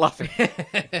burst out laughing.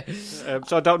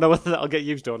 So I don't know whether that'll get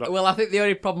used or not. Well, I think the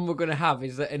only problem we're going to have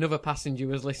is that another passenger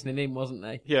was listening in, wasn't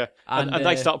they? Yeah, and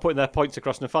they start putting their points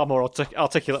across in a far more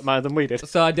articulate manner than we did.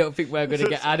 So I don't think we're going to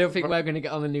get. I don't think we're going to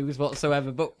get on the news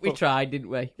whatsoever. But we tried, didn't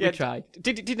we? Yeah, we tried.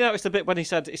 Did you notice the bit when he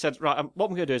said, right, what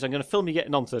I'm going to do is I'm going to film you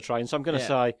getting onto the train. So I'm going to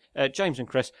say, James and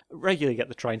Chris regularly get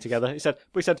the train together. He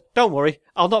said, don't worry,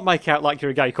 I'll not make out like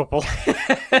you're a gay couple.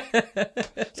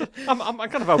 So I'm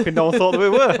kind of hoping no one thought that we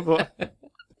were, but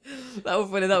That was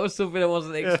funny. That was something I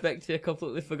wasn't expecting. I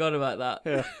completely forgot about that.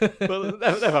 Yeah. Well,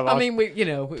 never mind. I mean,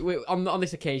 we on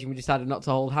this occasion we decided not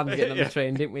to hold hands getting on the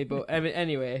train, didn't we? But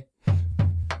anyway.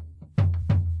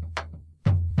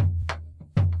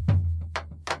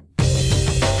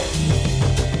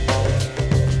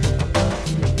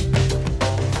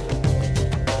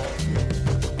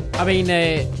 I mean,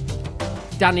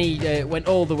 Danny went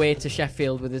all the way to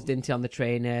Sheffield with us, didn't he, on the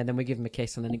train? And then we gave him a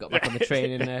kiss, and then he got back on the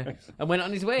train and went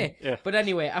on his way. Yeah. But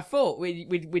anyway, I thought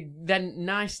we'd then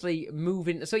nicely move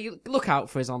in. So you look out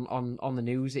for us on the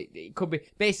news. It could be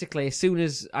basically as soon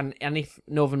as and if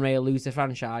Northern Rail lose the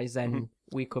franchise, then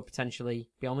we could potentially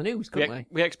be on the news, couldn't we?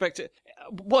 We expect it.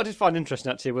 What I did find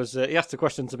interesting actually was he asked the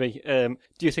question to me: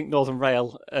 do you think Northern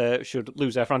Rail should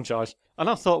lose their franchise? And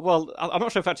I thought, well, I'm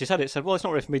not sure if I actually said it. Said, well, it's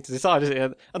not really for me to decide, is it?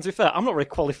 And to be fair, I'm not really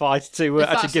qualified to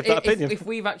actually give that opinion. If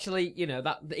we've actually,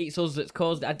 that it's us that's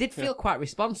caused it, I did feel quite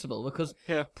responsible because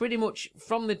pretty much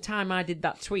from the time I did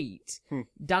that tweet,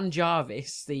 Dan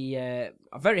Jarvis, the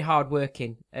very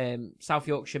hard-working South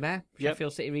Yorkshire Mayor,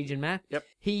 Sheffield City Region Mayor,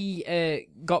 he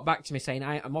got back to me saying,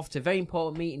 I'm off to a very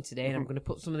important meeting today and I'm going to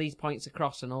put some of these points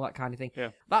across and all that kind of thing. Yeah.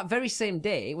 That very same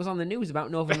day, it was on the news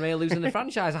about Northern Rail losing the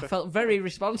franchise. I felt very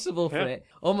responsible for it.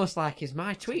 Almost like it's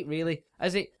my tweet, really,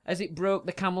 as it broke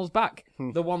the camel's back,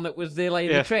 the one that was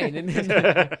delaying the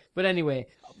train. But anyway,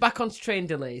 back onto train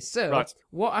delays. So,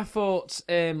 what I thought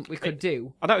we could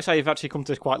do... I noticed how you've actually come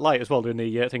to this quite late as well, doing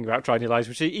the thing about train delays,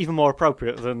 which is even more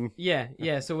appropriate than...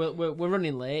 Yeah, so we're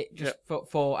running late just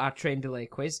for our train delay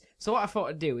quiz. So what I thought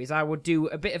I'd do is I would do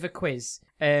a bit of a quiz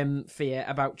for you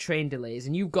about train delays,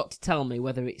 and you've got to tell me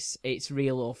whether it's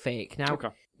real or fake. Now,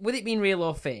 with it being real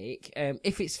or fake,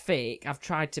 if it's fake, I've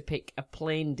tried to pick a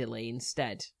plane delay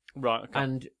instead. Right, okay.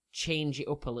 And change it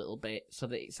up a little bit so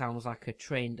that it sounds like a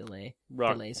train delay.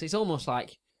 Right. So it's almost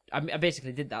like... I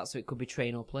basically did that so it could be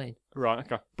train or plane. Right,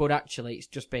 okay. But actually, it's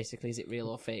just basically, is it real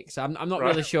or fake? So I'm not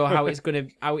really sure how it's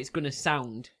gonna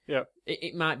sound. Yeah.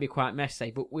 It might be quite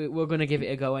messy, but we're gonna give it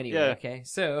a go anyway. Yeah. Okay.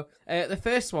 So the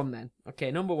first one then.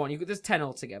 Okay, number one. There's 10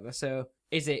 altogether. So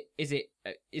is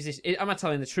this? Am I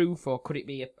telling the truth, or could it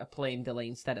be a plane delay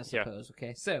instead? I suppose. Yeah.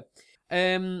 Okay. So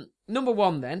number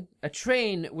one then. A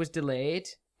train was delayed,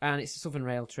 and it's a Southern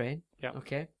Rail train. Yeah.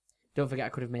 Okay. Don't forget, I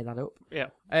could have made that up. Yeah.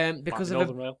 Because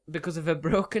of a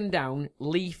broken down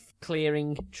leaf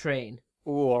clearing train.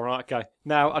 Oh, all right, okay.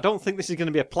 Now, I don't think this is going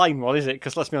to be a plane one, is it?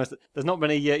 Because let's be honest, there's not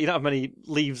many. You don't have many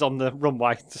leaves on the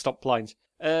runway to stop planes.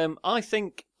 I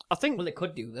think. Well, it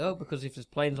could do though, because if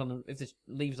there's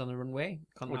leaves on the runway,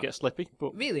 we'll get slippy.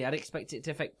 But really, I'd expect it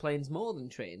to affect planes more than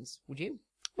trains. Would you?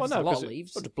 Well, no, a lot of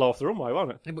leaves. It'll just blow off the runway,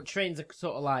 won't it? Yeah, but trains are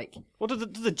sort of like... Well, do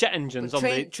the jet engines on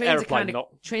the aeroplane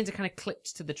not? Trains are kind of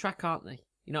clipped to the track, aren't they?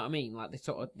 You know what I mean? Like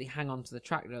they hang on to the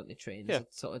track, don't they? Trains. Yeah.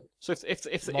 Sort of. So if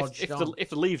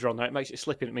the leaves are on there, it makes it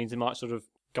slip, and it means they might sort of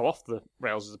go off the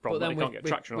rails as a problem. But then they can't get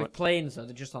traction on it. With planes, though,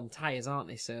 they're just on tyres, aren't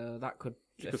they? So that could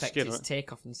affect its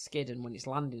takeoff and skid, and when it's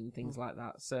landing and things like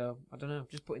that. So I don't know.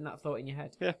 Just putting that thought in your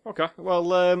head. Yeah. Okay.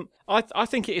 Well, I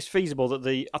think it is feasible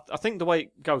that I think the way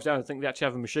it goes down, I think they actually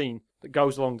have a machine that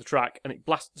goes along the track and it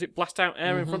blasts out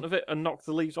air in front of it and knocks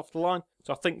the leaves off the line.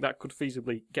 So I think that could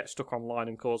feasibly get stuck on line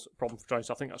and cause a problem for trains.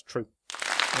 So I think that's true.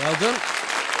 Well done.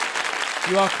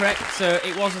 You are correct. So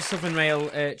it was a Southern Rail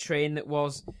train that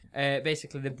was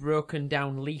basically the broken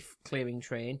down leaf clearing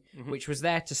train, which was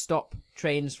there to stop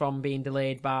trains from being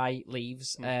delayed by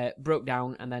leaves, broke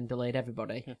down and then delayed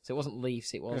everybody. Yeah. So it wasn't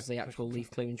leaves, it was the actual leaf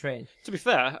clearing train. To be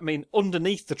fair, I mean,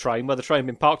 underneath the train, where the train had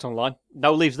been parked on line,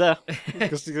 no leaves there,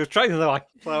 because the train is there.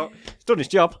 So it's done its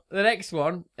job. The next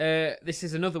one, this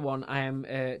is another one I am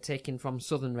taking from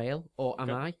Southern Rail, or am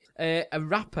I? A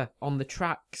rapper on the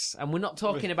tracks, and we're not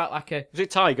talking about like a... Was it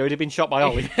Tiger who'd been shot by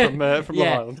Ollie from Long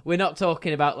Island? We're not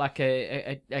talking about like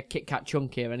a Kit Kat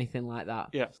Chunky or anything like that.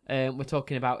 Yeah. We're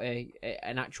talking about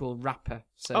an actual rapper.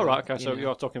 So, oh, right, okay, so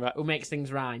you're talking about... Who makes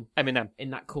things rhyme. Eminem.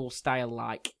 In that cool style,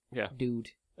 like, dude.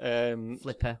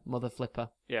 Flipper, mother flipper.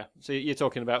 Yeah, so you're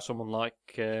talking about someone like...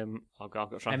 I've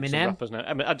got to try and Eminem. Some rappers now.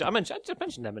 I mentioned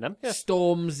Eminem, yeah.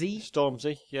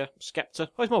 Stormzy, yeah. Skepta.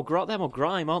 Oh, they're more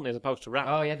grime, aren't they, as opposed to rap?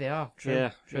 Oh, yeah, they are. True.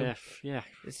 Yeah.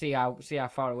 See how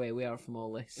far away we are from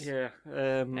all this. Yeah.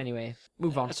 Anyway,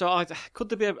 move on. So could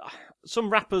there be... Some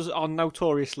rappers are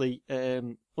notoriously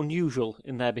unusual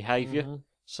in their behaviour. Mm-hmm.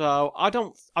 So I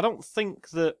don't think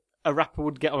that a rapper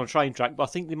would get on a train track, but I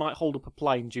think they might hold up a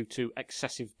plane due to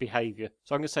excessive behaviour.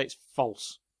 So I'm going to say it's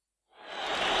false.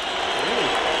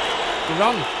 You're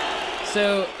wrong.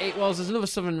 So there's another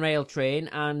Southern Rail train,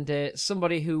 and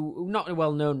somebody who, not a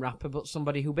well-known rapper, but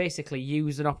somebody who basically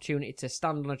used an opportunity to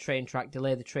stand on a train track,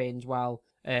 delay the trains while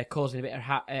causing a bit of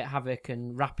havoc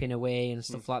and rapping away and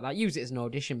stuff like that. Use it as an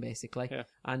audition, basically. Yeah.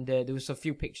 And there was a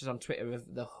few pictures on Twitter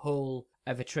of the whole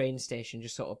of a train station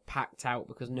just sort of packed out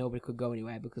because nobody could go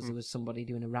anywhere because there was somebody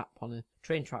doing a rap on a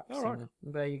train track. All so right.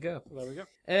 there you go. There we go.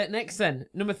 Next then,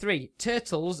 number 3,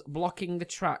 turtles blocking the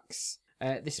tracks.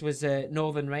 This was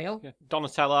Northern Rail. Yeah.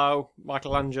 Donatello,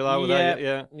 Michelangelo.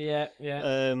 Yeah. Yeah.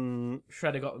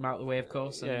 Shredder got them out of the way, of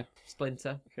course. And Yeah.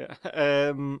 Splinter. Yeah.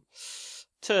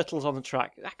 Turtles on the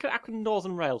track. How can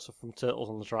Northern Rail suffer from turtles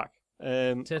on the track?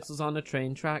 Turtles on a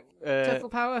train track. Turtle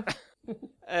power.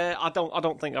 I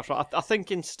don't think that's right. I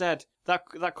think instead that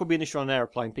could be an issue on an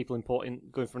aeroplane. People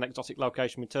going from an exotic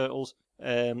location with turtles.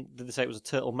 Did they say it was a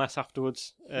turtle mess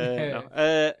afterwards?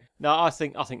 No. No, I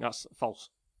think that's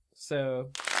false. So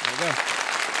there you go.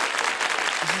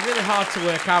 It's really hard to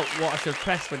work out what I should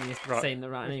press when you're saying the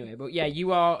right anyway. But yeah,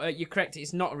 you're correct.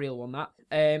 It's not a real one. That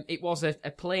it was a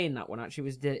plane. That one actually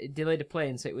was delayed a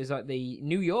plane, so it was like the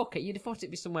New York. You'd have thought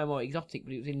it'd be somewhere more exotic,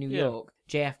 but it was in New York,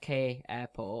 JFK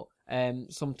Airport.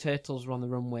 Some turtles were on the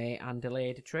runway and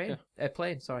delayed a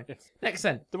plane. Sorry. Yeah. Next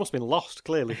then, They must have been lost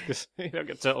clearly because you don't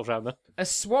get turtles around there. a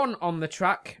swan on the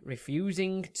track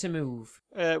refusing to move.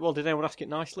 Well, did anyone ask it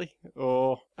nicely?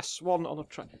 Or a swan on a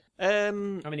track? I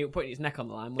mean, he was putting his neck on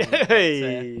the line. Wasn't he?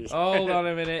 Hey. But, hold on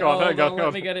a minute. Go on, Hold on, go let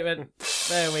on. me get it.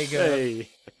 There we go. Hey.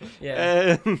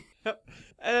 Yeah.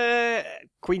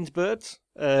 Queen's birds.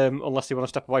 Unless you want to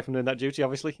step away from doing that duty,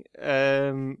 obviously.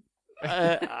 I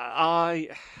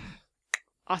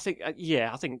think, I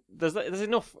think there's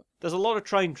enough. There's a lot of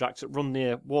train tracks that run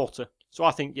near water, so I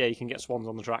think you can get swans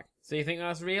on the track. So you think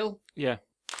that's real? Yeah,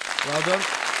 Well done.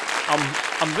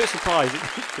 I'm a bit surprised it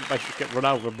could basically get run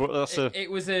over, but that's It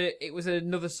was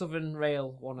another Southern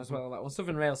Rail one as well. That one.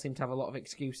 Southern Rail seemed to have a lot of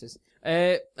excuses.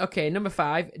 Okay, number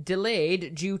 5,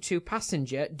 delayed due to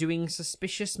passenger doing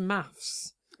suspicious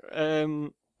maths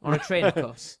on a train, of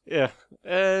course. Yeah.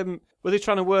 Were they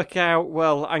trying to work out,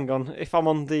 well, hang on, if I'm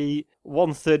on the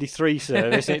 1:33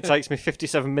 service and it takes me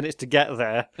 57 minutes to get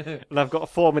there, and I've got a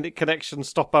 4-minute connection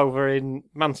stopover in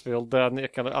Mansfield, then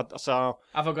it so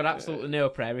Have I got absolutely no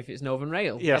prayer if it's Northern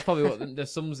Rail? Yeah. That's probably what the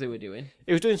sums they were doing.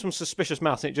 it was doing some suspicious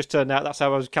maths, and it just turned out that's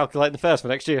how I was calculating the fares for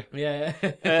next year. Yeah.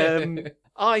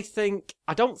 I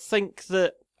don't think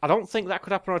that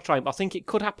could happen on a train, but I think it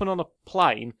could happen on a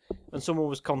plane, and someone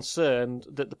was concerned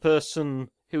that the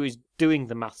person who is doing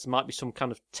the maths might be some kind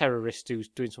of terrorist who's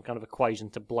doing some kind of equation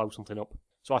to blow something up.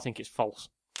 So I think it's false.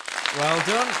 Well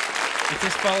done. It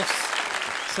is false.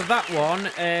 So that one,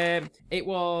 it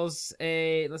was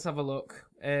let's have a look.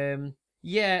 A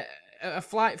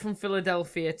flight from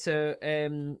Philadelphia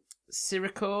to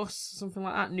Syracuse, something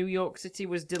like that, New York City,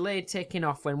 was delayed taking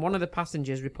off when one of the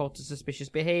passengers reported suspicious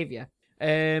behaviour.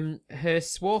 Her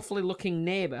swarthily looking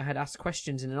neighbour had asked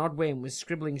questions in an odd way and was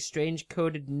scribbling strange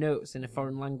coded notes in a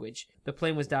foreign language. The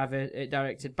plane was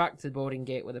directed back to the boarding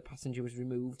gate where the passenger was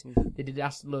removed. They did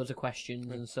ask loads of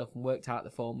questions and stuff and worked out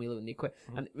the formula and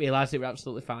and realised they were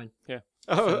absolutely fine. Yeah.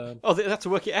 They had to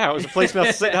work it out. As a policeman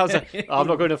had to sit down and say, I'm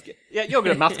not good enough. Yeah, you're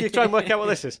good at maths. Can you try and work out what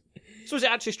this is? So was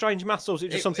it actually strange maths, or was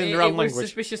it just something in their own language? It was language?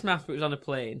 suspicious math, but it was on a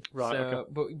plane. Right, So,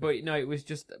 okay. But no, it was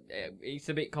just, it's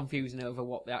a bit confusing over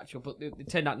what the actual, but it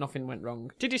turned out nothing went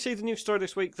wrong. Did you see the news story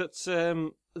this week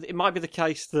that it might be the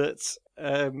case that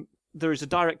there is a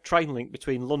direct train link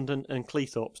between London and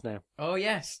Cleethorpes now? Oh,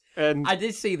 yes. And I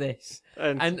did see this.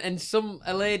 And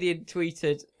a lady had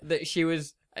tweeted that she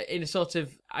was in a sort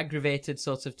of aggravated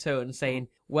sort of tone saying,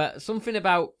 well, something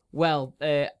about,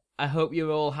 I hope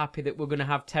you're all happy that we're going to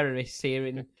have terrorists here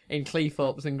in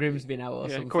Cleethorpes and Grimsby now or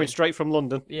something. Coming straight from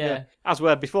London. Yeah. As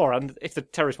were before, and if the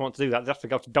terrorists want to do that, they have to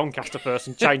go to Doncaster first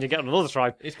and change and get on another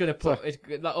train. It's going to put, it's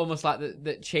almost like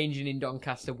that changing in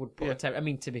Doncaster would put a terror. I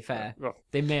mean, to be fair,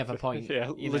 they may have a point. Yeah,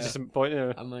 legitimate point.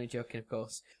 Yeah. I'm only joking, of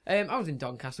course. I was in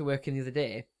Doncaster working the other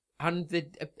day, and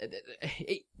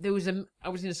I was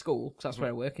in a school, because that's where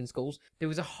I work in schools. There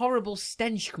was a horrible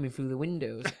stench coming through the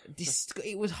windows.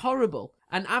 It was horrible.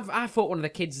 And I thought one of the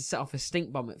kids had set off a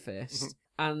stink bomb at first.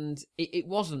 And it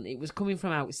wasn't. It was coming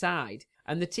from outside.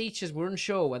 And the teachers were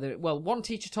unsure whether... Well, one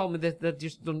teacher told me that they'd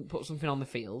just done put something on the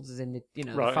fields, as in the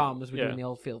farmers were doing the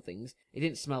old field things. It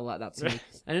didn't smell like that to me.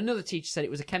 And another teacher said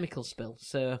it was a chemical spill.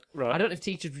 So I don't know if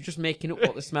teachers were just making up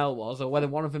what the smell was, or whether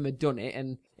one of them had done it,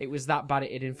 and it was that bad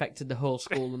it had infected the whole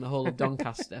school and the whole of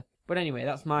Doncaster. But anyway,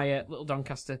 that's my little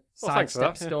Doncaster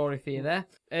sidestep story for you there.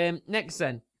 Next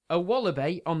then. A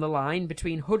wallaby on the line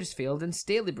between Huddersfield and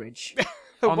Stalybridge.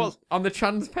 on the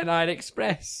Transpennine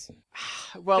Express.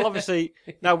 Well, obviously,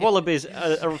 now wallabies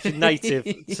are obviously native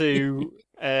to.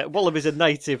 Wallabies are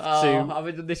native to Have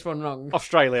I done this one wrong?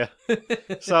 Australia,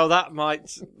 so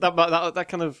that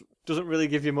kind of doesn't really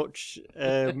give you much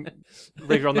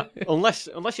rigor on that,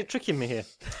 unless you're tricking me here.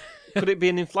 Could it be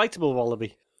an inflatable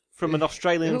wallaby from an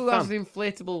Australian Who fan? has an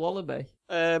inflatable wallaby?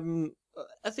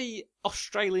 Are the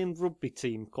Australian rugby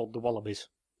team called the Wallabies?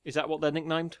 Is that what they're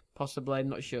nicknamed? Possibly, I'm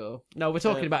not sure. No, we're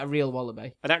talking about a real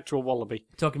wallaby. An actual wallaby.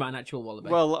 Talking about an actual wallaby.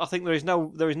 Well, I think there is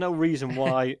no reason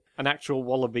why an actual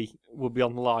wallaby would be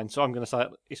on the line, so I'm going to say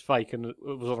it's fake and it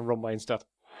was on a runway instead.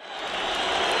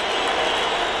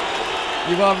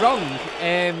 You are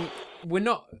wrong. We're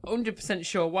not 100%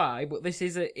 sure why, but this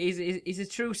is a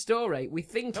true story. We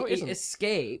think it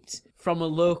escaped from a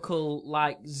local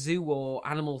zoo or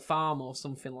animal farm or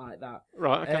something like that.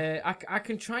 Right. Okay. I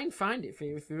can try and find it for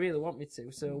you if you really want me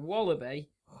to. So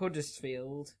wallaby,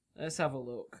 Huddersfield. Let's have a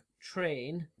look.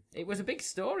 Train. It was a big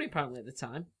story apparently at the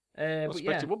time. I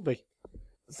suspect it would be.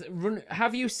 So,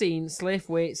 have you seen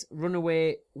Slaithwaite's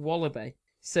Runaway Wallaby?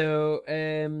 So,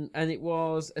 and it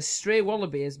was a stray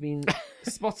wallaby has been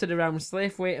spotted around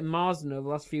Slaithwaite and Marsden over the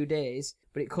last few days,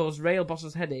 but it caused rail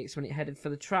bosses headaches when it headed for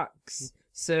the tracks.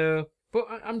 So, but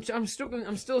I'm struggling.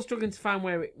 I'm still struggling to find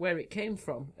where it came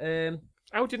from.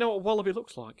 How do you know what a wallaby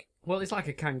looks like? Well, it's like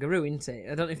a kangaroo, isn't it?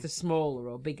 I don't know if they're smaller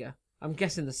or bigger. I'm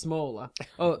guessing they're smaller.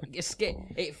 Oh,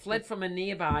 it fled from a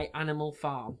nearby animal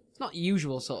farm. It's not the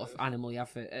usual sort of animal you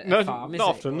have at a farm, is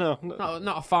not it? often, no.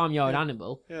 Not a farmyard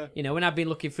animal. Yeah. You know, when I've been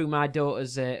looking through my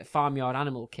daughter's farmyard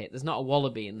animal kit, there's not a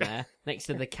wallaby in there next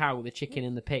to the cow, the chicken,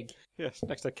 and the pig. Yes,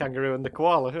 next to the kangaroo and the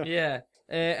koala. Yeah.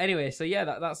 Anyway, so yeah,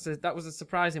 that was a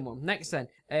surprising one. Next then,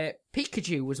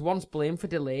 Pikachu was once blamed for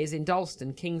delays in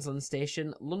Dalston Kingsland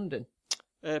Station, London.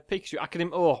 Pikachu, I can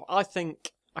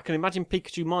imagine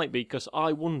Pikachu might be, because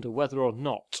I wonder whether or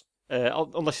not,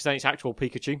 unless you're saying it's actual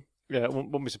Pikachu. Yeah,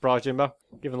 wouldn't be surprised, Jimbo,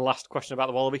 given the last question about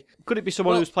the wallaby. Could it be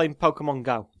someone who's playing Pokemon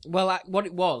Go? Well, what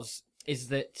it was is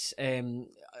that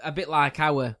a bit like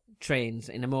our trains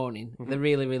in the morning, they're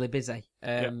really, really busy.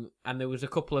 And there was a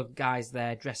couple of guys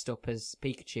there dressed up as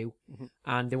Pikachu,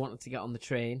 and they wanted to get on the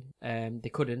train. They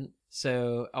couldn't.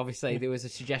 So, obviously, there was a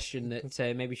suggestion that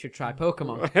maybe we should try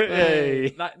Pokemon.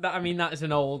 Hey. That is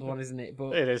an old one, isn't it?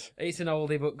 But It is. It's an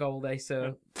oldie but goldie,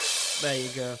 so there you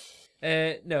go.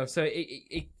 No, so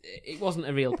it wasn't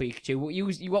a real Pikachu.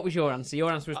 What was your answer?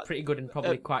 Your answer was pretty good and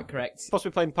probably quite correct.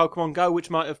 Possibly playing Pokemon Go, which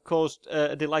might have caused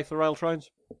a delay for rail trains.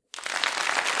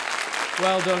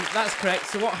 Well done. That's correct.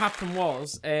 So what happened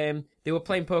was they were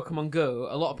playing Pokemon Go.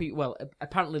 A lot of people, well,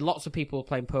 apparently lots of people were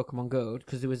playing Pokemon Go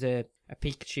because there was a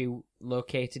Pikachu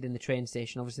located in the train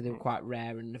station. Obviously, they were quite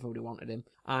rare and everybody wanted him.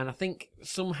 And I think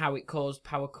somehow it caused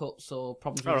power cuts or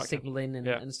problems with signalling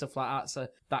and stuff like that. So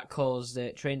that caused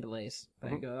train delays.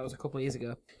 There you go. That was a couple of years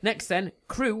ago. Next then,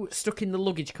 crew stuck in the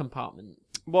luggage compartment.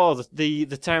 Well, the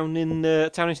town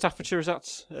in Staffordshire, is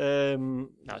that? No,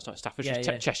 it's not Staffordshire.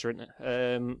 Yeah. Cheshire, isn't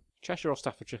it? Cheshire or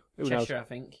Staffordshire? Who knows? Cheshire, I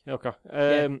think.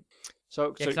 Okay.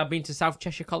 So I've been to South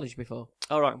Cheshire College before.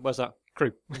 All right. Where's that?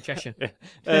 Crew. In Cheshire.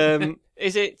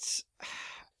 Is it?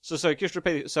 So just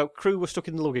repeat it. So crew were stuck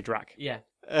in the luggage rack. Yeah.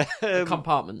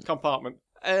 Compartment.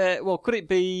 Well, could it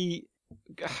be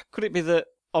that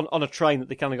on a train that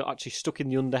they kind of got actually stuck in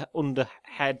the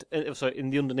underhead,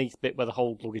 in the underneath bit where the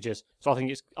hold luggage is? So I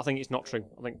think it's not true.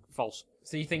 I think false.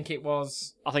 So you think it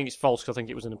was? I think it's false because I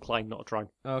think it was in a plane, not a train.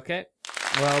 Okay.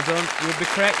 Well done. You would be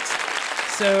correct.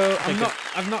 So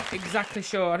I'm not exactly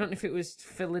sure. I don't know if it was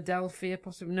Philadelphia,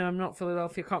 possibly. No, I'm not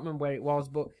Philadelphia. I can't remember where it was,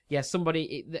 but yeah,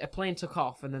 a plane took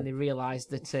off, and then they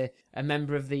realised that a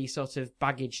member of the sort of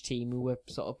baggage team who were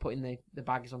sort of putting the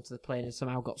bags onto the plane had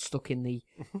somehow got stuck in the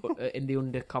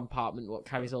under compartment, what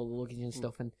carries all the luggage and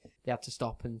stuff, and they had to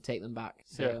stop and take them back.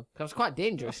 So that was quite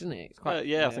dangerous, isn't it? It's quite,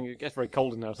 I think it gets very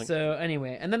cold in there. I think. So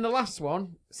anyway, and then the last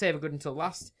one, save a good until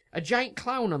last. A giant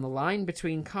clown on the line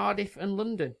between Cardiff and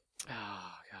London.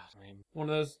 Oh, God, I mean... One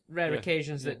of those rare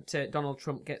occasions that Donald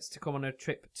Trump gets to come on a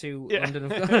trip to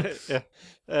London. I was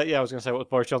going to say, what was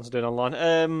Boris Johnson doing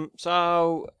online?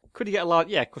 So, could you get a large...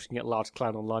 Yeah, of course you can get a large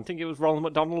clown online. I think it was Ronald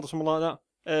McDonald or something like that.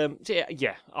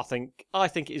 I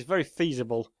think it is very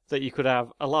feasible that you could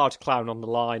have a large clown on the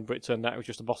line, but it turned out it was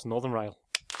just a Boston Northern Rail.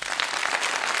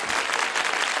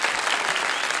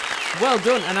 Well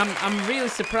done, and I'm really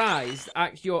surprised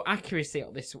at your accuracy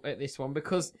at this one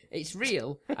because it's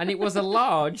real, and it was a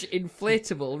large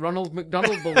inflatable Ronald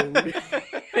McDonald balloon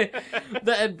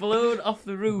that had blown off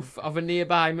the roof of a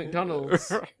nearby McDonald's.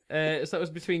 So it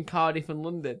was between Cardiff and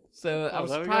London. So I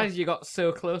was surprised you got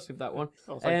so close with that one.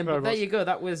 Thank you very but there much. you go.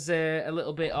 That was a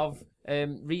little bit of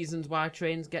reasons why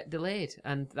trains get delayed,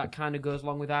 and that kind of goes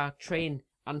along with our train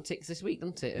antics this week,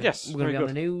 doesn't it? Yes, we're going to very be on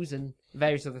good. the news and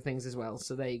various other things as well.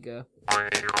 So there you go.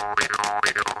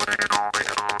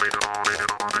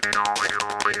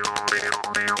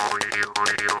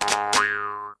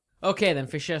 Okay then,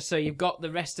 Fisher. So you've got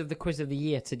the rest of the quiz of the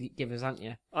year to give us, haven't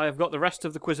you? I have got the rest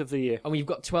of the quiz of the year. And we've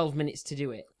got 12 minutes to do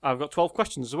it. I've got 12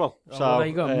 questions as well. Oh, So well, there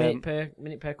you go.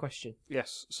 Minute per question.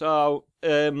 Yes. So,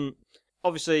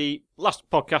 obviously, last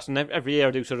podcast and every year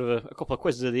I do sort of a couple of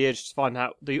quizzes of the year just to find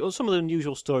out some of the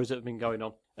unusual stories that have been going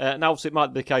on. Now, obviously, it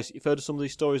might be the case that you've heard of some of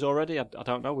these stories already. I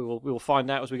don't know. We will find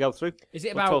out as we go through. Is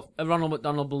it But about 12 a Ronald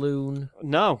McDonald balloon?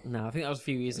 No. No, I think that was a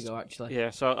few years ago, actually.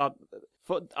 Yeah. So,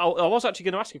 I was actually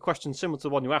going to ask a question similar to the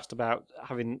one you asked about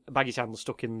having a baggage handle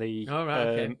stuck in the. Oh, right,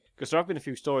 okay. Because there have been a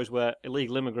few stories where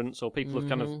illegal immigrants or people have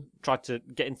kind of tried to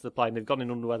get into the plane. They've gone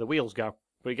in under where the wheels go.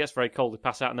 But it gets very cold, they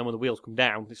pass out, and then when the wheels come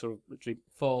down, they sort of literally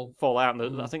fall out.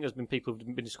 And I think there's been people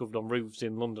who've been discovered on roofs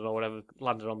in London or whatever,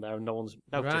 landed on there, and no one's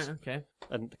noticed. Right, okay.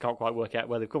 And they can't quite work out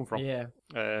where they've come from. Yeah.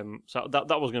 So that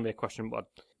was going to be a question, but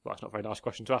it's not a very nice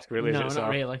question to ask, really, No, is it? not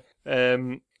really.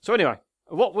 So anyway,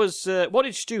 what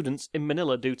did students in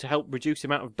Manila do to help reduce the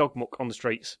amount of dog muck on the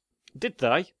streets? Did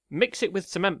they mix it with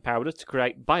cement powder to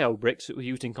create bio bricks that were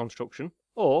used in construction?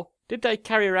 Or did they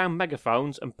carry around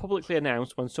megaphones and publicly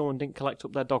announce when someone didn't collect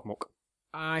up their dog muck?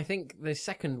 I think the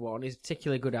second one is a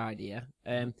particularly good idea.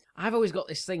 I've always got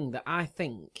this thing that I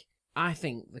think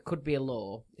there could be a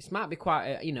law. This might be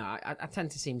quite, I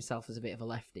tend to see myself as a bit of a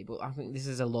lefty, but I think this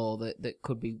is a law that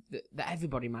could be, that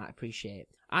everybody might appreciate.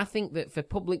 I think that for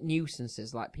public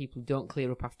nuisances, like people who don't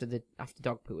clear up after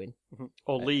dog pooing,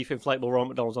 Or leave inflatable Ronald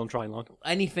McDonald's on train line?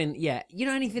 anything, yeah,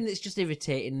 anything that's just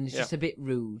irritating and it's just a bit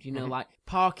rude, like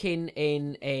parking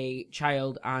in a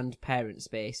child and parent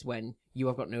space when you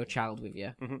have got no child with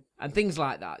you, and things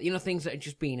like that. Things that are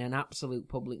just being an absolute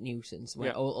public nuisance,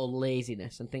 or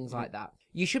laziness and things like that.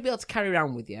 You should be able to carry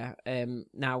around with you.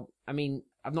 Now, I mean,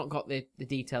 I've not got the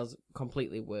details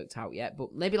completely worked out yet,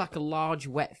 but maybe like a large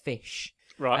wet fish.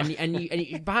 Right.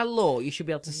 And by law, you should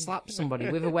be able to slap somebody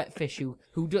with a wet fish who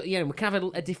we can have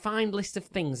a defined list of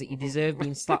things that you deserve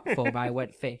being slapped for by a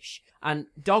wet fish. And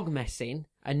dog messing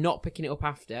and not picking it up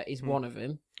after is one of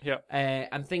them. Yeah.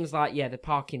 And things like, the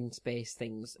parking space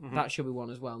things, that should be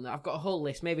one as well. Now, I've got a whole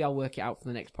list. Maybe I'll work it out for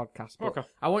the next podcast. But Okay.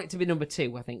 I want it to be number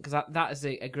 2, I think, because that is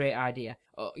a great idea.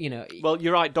 Well,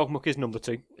 you're right, dog muck is number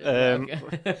 2.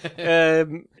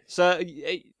 So,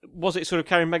 was it sort of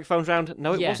carrying megaphones around?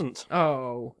 No, it wasn't.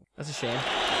 Oh, that's a shame.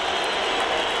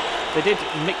 They did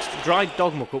mix dried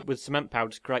dog muck up with cement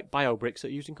powder to create bio bricks that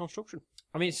are used in construction.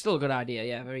 I mean, it's still a good idea,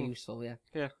 yeah, very useful, yeah.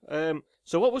 Yeah.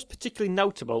 So what was particularly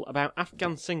notable about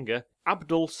Afghan singer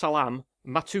Abdul Salam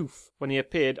Matouf when he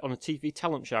appeared on a TV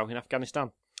talent show in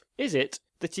Afghanistan? Is it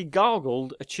that he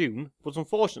gargled a tune, but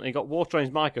unfortunately got water on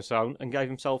his microphone and gave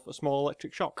himself a small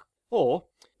electric shock? Or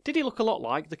did he look a lot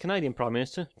like the Canadian Prime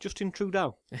Minister, Justin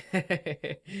Trudeau?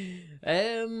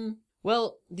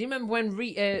 Well, do you remember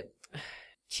when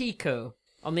Chico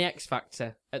on the X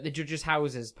Factor, at the judges'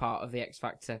 houses part of the X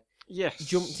Factor, Yes.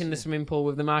 jumped in the swimming pool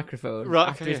with the microphone Right,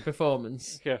 after okay, his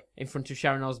performance Yeah. in front of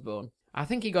Sharon Osbourne? I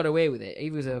think he got away with it.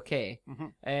 He was okay.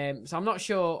 So I'm not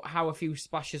sure how a few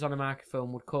splashes on a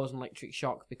microphone would cause an electric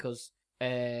shock because,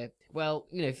 if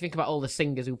you think about all the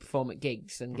singers who perform at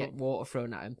gigs and get water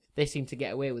thrown at them, they seem to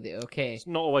get away with it okay. It's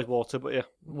not always water, but yeah.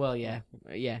 Well, yeah.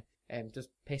 Does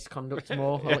piss conduct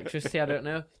more electricity? I don't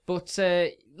know. But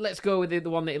let's go with the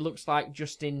one that it looks like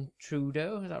Justin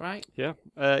Trudeau. Is that right? Yeah.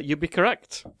 You'd be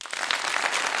correct.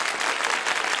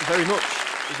 Very much.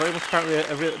 Apparently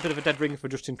a bit of a dead ringer for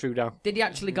Justin Trudeau. Did he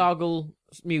actually gargle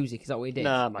music? Is that what he did?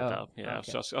 Nah, my dad. Yeah,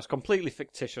 okay. that's completely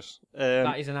fictitious.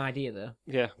 That is an idea, though.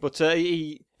 Yeah, but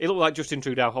he looked like Justin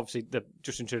Trudeau, obviously the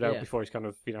Justin Trudeau before he's kind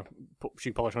of, put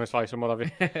shoe polish on his face and what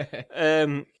have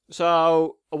you.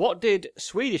 So, what did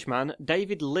Swedish man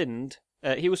David Lind,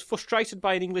 he was frustrated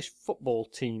by an English football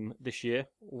team this year.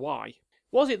 Why?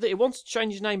 Was it that he wanted to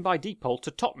change his name by default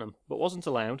to Tottenham, but wasn't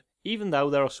allowed, even though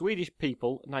there are Swedish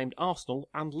people named Arsenal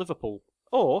and Liverpool?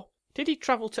 Or did he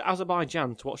travel to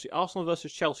Azerbaijan to watch the Arsenal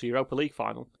versus Chelsea Europa League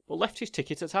final, but left his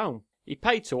ticket at home? He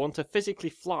paid someone to physically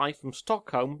fly from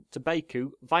Stockholm to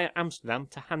Baku via Amsterdam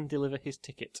to hand-deliver his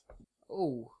ticket.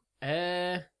 Oh,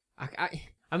 I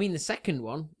mean, the second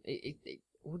one,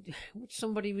 would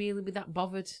somebody really be that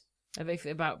bothered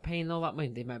about paying all that money?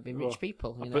 They might be rich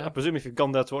people, I presume if you've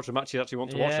gone there to watch a match, you actually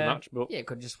want to watch the match. But yeah, you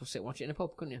could just sit and watch it in a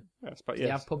pub, couldn't you? Yes, but Do you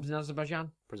have pubs in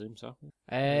Azerbaijan? presume so.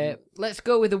 Let's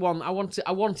go with the one. I want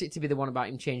it to be the one about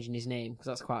him changing his name because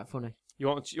that's quite funny. You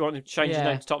want him to change his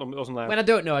name to Tottenham, but it wasn't there? When I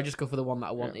don't know, I just go for the one that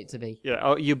I want it to be.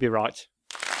 Yeah, you'd be right.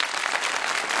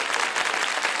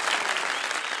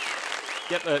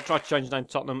 Yep, tried to change his name to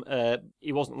Tottenham.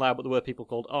 He wasn't allowed, but there were people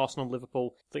called Arsenal,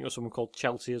 Liverpool. I think there was someone called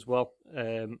Chelsea as well.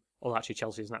 Well, actually,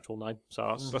 Chelsea is an actual name,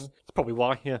 so that's probably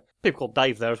why. Yeah, people called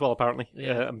Dave there as well, apparently,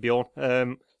 and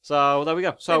Bjorn. So there we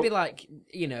go. So maybe like,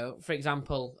 for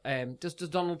example, does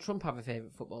Donald Trump have a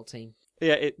favourite football team?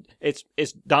 Yeah,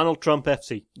 it's Donald Trump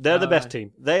FC. They're the best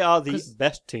team. They are the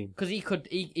best team. Because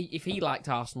if he liked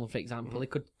Arsenal, for example, he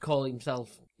could call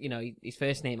himself, his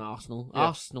first name Arsenal,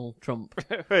 Arsenal Trump,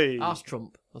 Hey. Arse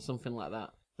Trump, or something like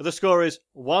that. The score is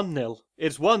 1-0.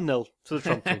 It's 1-0 to the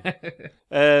Trump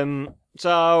team.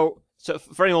 So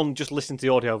for anyone just listening to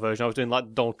the audio version, I was doing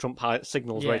like Donald Trump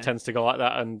signals where he tends to go like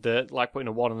that and like putting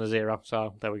a 1 and a 0.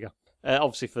 So there we go.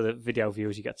 Obviously, for the video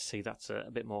viewers, you get to see that's a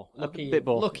bit more. Lucky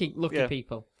Yeah.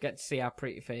 people get to see our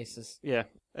pretty faces. Yeah.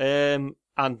 And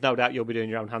no doubt you'll be doing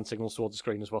your own hand signals towards the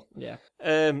screen as well. Yeah.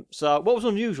 So what was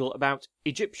unusual about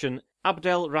Egyptian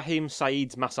Abdel Rahim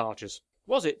Said's massages?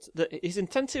 Was it that his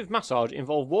intensive massage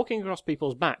involved walking across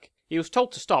people's back? He was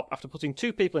told to stop after putting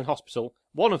 2 people in hospital,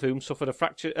 one of whom suffered a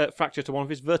fracture to one of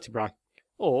his vertebrae.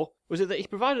 Or was it that he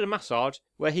provided a massage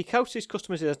where he coated his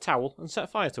customers in a towel and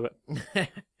set fire to it?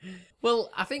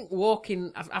 Well, I think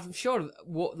walking, I'm sure,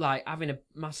 like having a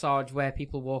massage where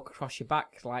people walk across your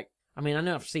back, like, I mean, I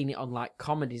know I've seen it on like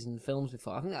comedies and films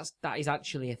before. I think that is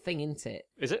actually a thing, isn't it?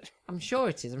 Is it? I'm sure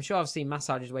it is. I'm sure I've seen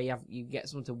massages where you get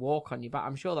someone to walk on your back.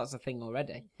 I'm sure that's a thing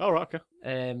already. Oh, right, okay.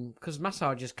 Because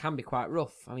massages can be quite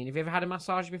rough. I mean, have you ever had a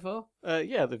massage before?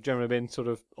 Yeah, they've generally been sort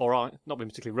of all right, not been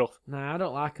particularly rough. No, I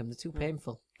don't like them. They're too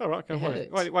painful. Oh, right, okay.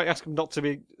 Why ask them not to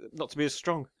be as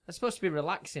strong? They're supposed to be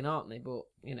relaxing, aren't they? But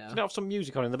Do you have some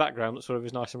music on in the background that sort of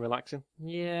is nice and relaxing?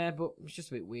 Yeah, but it's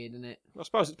just a bit weird, isn't it? I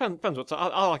suppose it depends what.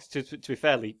 I like it to be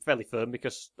fairly firm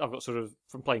because I've got sort of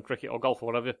from playing cricket or golf or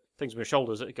whatever things with my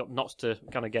shoulders that have got knots to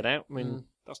kind of get out. I mean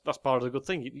that's part of the good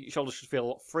thing. Your shoulders should feel a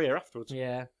lot freer afterwards.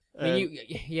 Yeah. I mean,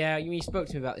 you spoke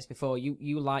to me about this before.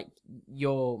 You like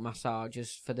your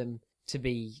massages for them to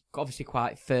be obviously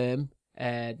quite firm.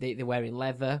 They're wearing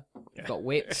leather, got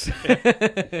whips.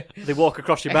 They walk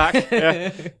across your back.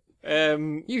 Yeah.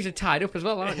 Usually tied up as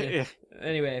well, aren't you? Yeah.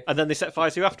 Anyway, and then they set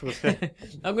fire to you afterwards.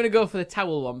 I'm going to go for the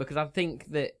towel one because I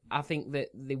think that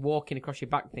the walking across your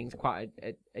back thing's quite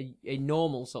a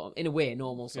normal sort of, in a way, a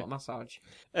normal sort of massage.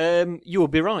 You will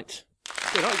be right.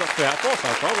 You got 3 out of 4 so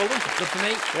far. Well done. Good for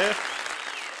me.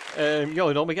 Yeah. You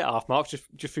only normally get half marks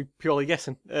just for purely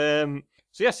guessing.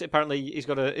 So yes, apparently he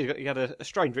had a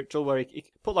strange ritual where he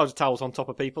put loads of towels on top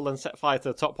of people, then set fire to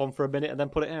the top one for a minute, and then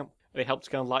put it out. And it helped to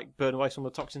kind of like burn away some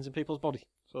of the toxins in people's body.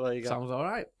 So there you go. Sounds all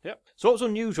right. Yep. So what was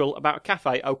unusual about a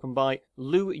cafe opened by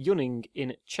Lu Yuning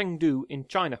in Chengdu in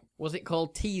China? Was it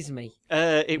called Tease Me?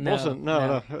 It No, wasn't.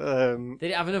 No.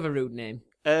 Did it have another rude name?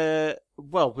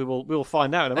 Well, we will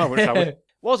find out in a moment, shall we?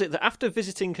 Was it that after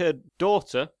visiting her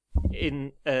daughter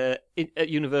at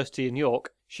university in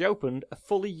York, she opened a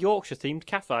fully Yorkshire-themed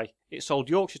cafe? It sold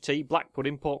Yorkshire tea, black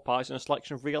pudding, pork pies, and a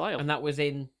selection of real ale. And that was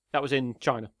in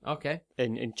China. Okay.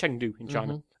 In Chengdu in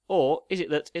China. Or is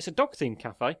it that it's a dog-themed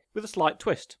cafe with a slight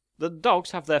twist? The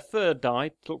dogs have their fur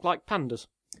dyed to look like pandas.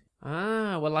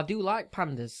 Ah, well, I do like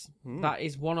pandas. That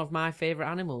is one of my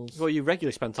favourite animals. Well, you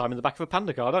regularly spend time in the back of a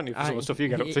panda car, don't you, for some of the stuff you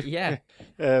get up to? Yeah.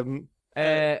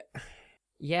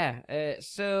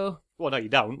 So well, no, you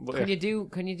don't. But can you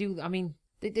do? I mean,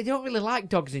 they don't really like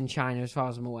dogs in China, as far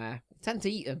as I'm aware. They tend to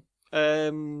eat them.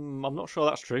 I'm not sure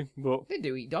that's true, but They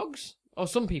do eat dogs. Or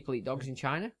some people eat dogs in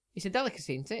China. It's a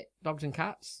delicacy, isn't it? Dogs and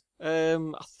cats. I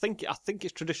think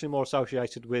it's traditionally more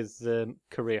associated with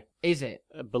Korea. Is it?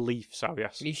 I believe so.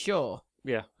 Yes. Are you sure?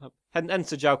 Yeah. Hence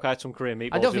the joke. I had some Korean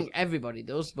meatballs. I don't think everybody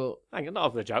does, but Hang on, not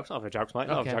over the jokes, mate. Not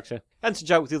over Okay. the jokes here. Hence the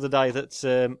joke the other day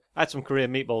that I had some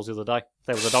Korean meatballs the other day.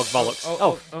 They were the dog's bollocks.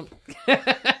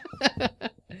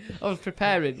 I was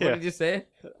preparing. What Yeah. did you say?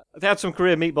 They had some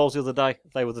Korean meatballs the other day.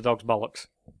 They were the dog's bollocks.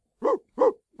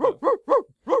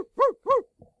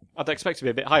 I'd expect to be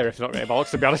a bit higher if not really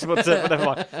bollocks, to be honest, but never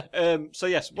mind. So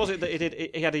yes, was it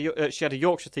that she had a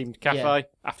Yorkshire-themed cafe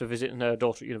after visiting her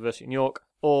daughter at university in York,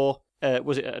 or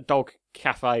was it a dog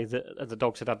cafe that the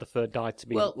dogs had the fur dyed to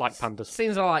be like pandas?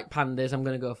 Since I like pandas, I'm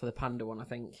going to go for the panda one, I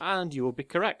think. And you will be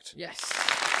correct. Yes.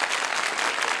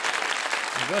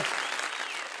 Good.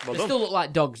 Well They done. still look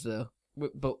like dogs, though,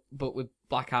 but with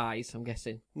black eyes, I'm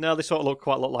guessing. No, they sort of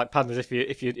quite a lot like pandas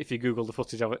if you Google the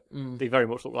footage of it. They very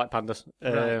much look like pandas.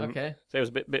 Right, okay. So it was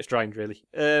a bit strange, really.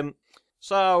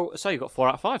 So you got 4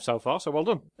 out of 5 so far, so well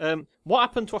done. What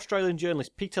happened to Australian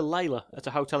journalist Peter Layla at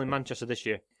a hotel in Manchester this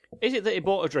year? Is it that he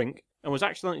bought a drink and was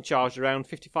accidentally charged around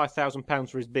 £55,000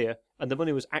 for his beer, and the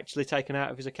money was actually taken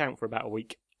out of his account for about a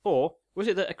week? Or Was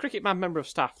it that a Cricket Man member of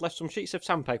staff left some sheets of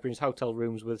sandpaper in his hotel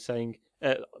rooms with saying,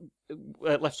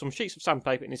 left some sheets of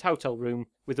sandpaper in his hotel room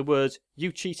with the words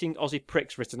 "You cheating Aussie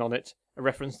pricks" written on it, a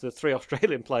reference to the 3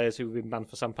 Australian players who have been banned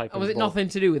for sandpaper? Oh, was it nothing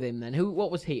to do with him then? Who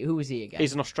was he again?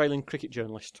 He's an Australian cricket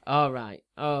journalist. Oh right,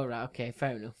 okay,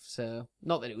 fair enough. So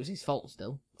not that it was his fault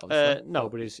still. Obviously. No,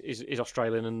 but he's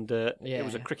Australian, and it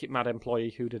was a Cricket Mad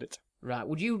employee who did it. Right.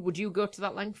 Would you go to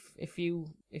that length if you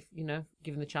know,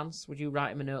 given the chance? Would you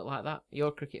write him a note like that? You're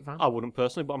a cricket fan. I wouldn't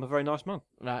personally, but I'm a very nice man.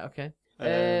 Right. Okay.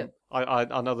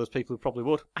 I know there's people who probably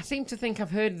would. I seem to think I've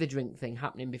heard of the drink thing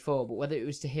happening before, but whether it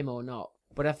was to him or not.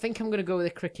 But I think I'm going to go with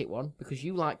a cricket one because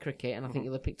you like cricket, and I think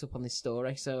you'll have picked up on this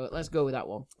story. So let's go with that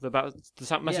one. About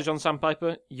the message on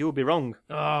sandpaper, you'll be wrong.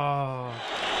 Oh,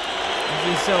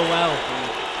 you do so well.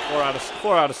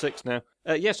 4 out of 6 now.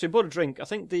 Yes, we bought a drink. I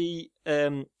think the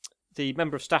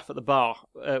member of staff at the bar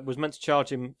was meant to charge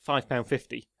him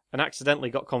 £5.50 and accidentally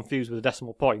got confused with a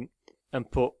decimal point and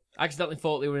put... Accidentally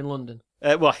thought they were in London.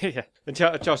 Well, yeah, and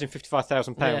charged him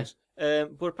 £55,000. Yeah.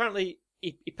 But apparently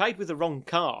he paid with the wrong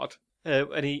card.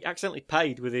 And he accidentally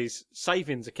paid with his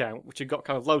savings account, which had got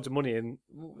kind of loads of money in.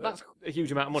 That's a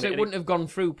huge amount of money. So it wouldn't have gone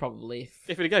through, probably.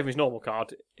 If he'd have gave him his normal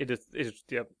card, he'd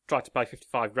tried to pay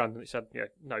 $55,000, and it said,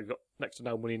 no, you've got next to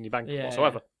no money in your bank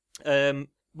whatsoever. Yeah.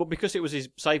 But because it was his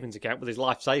savings account with his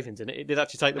life savings in it, it did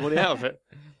actually take the money out of it.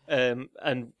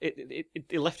 And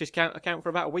it left his account for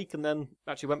about a week, and then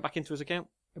actually went back into his account.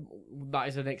 That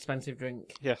is an expensive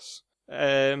drink. Yes.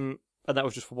 And that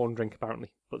was just for one drink,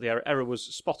 apparently. But the error was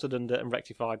spotted and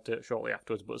rectified shortly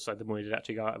afterwards, but said the money did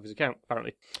actually go out of his account,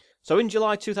 apparently. So in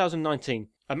July 2019,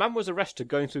 a man was arrested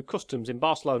going through customs in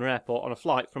Barcelona airport on a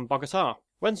flight from Bogota.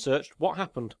 When searched, what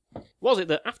happened? Was it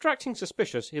that after acting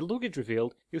suspicious, his luggage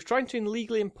revealed he was trying to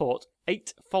illegally import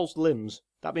 8 false limbs,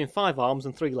 that being 5 arms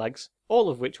and 3 legs, all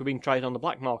of which were being traded on the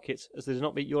black market as they did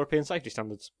not meet European safety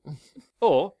standards?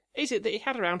 Or is it that he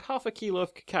had around half a kilo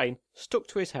of cocaine stuck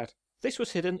to his head? This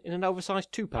was hidden in an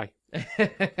oversized toupee.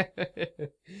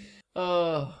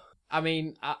 Oh, I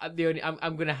mean, I'm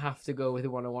going to have to go with the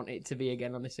one I want it to be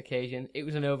again on this occasion. It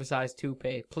was an oversized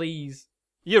toupee. Please.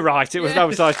 You're right. It was an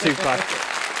oversized toupee.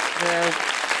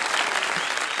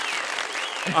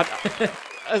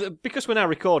 Because we're now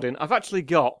recording, I've actually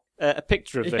got a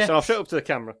picture of this, and I'll show it up to the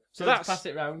camera. So let's pass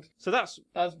it round. So that's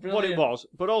what it brilliant. was,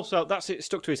 but also that's it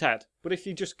stuck to his head. But if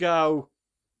you just go...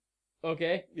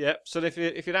 Okay. Yeah, so if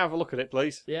you have a look at it,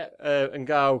 please. Yeah. And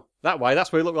go that way,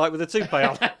 that's what it looked like with the toupee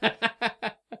on.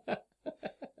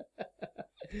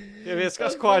 Yeah,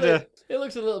 that's quite a... It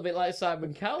looks a little bit like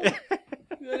Simon Cowell,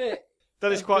 doesn't it?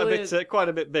 That is quite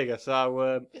a bit bigger,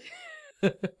 so...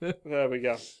 there we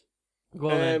go.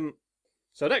 Go on, then.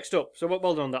 So next up, so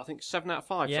well done on that. I think 7 out of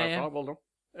 5 so far. Well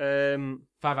done.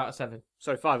 5 out of 7.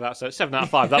 Sorry, 5 out of 7. 7 out of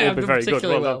 5. That would be very good.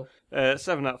 Well done.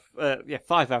 7 out of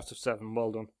 5 out of 7.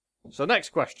 Well done. So next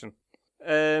question.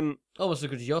 Almost as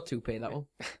good as your toupee, that one.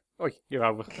 Oh, you're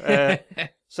over.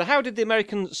 So how did the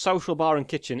American Social Bar and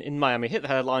Kitchen in Miami hit the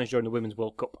headlines during the Women's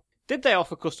World Cup? Did they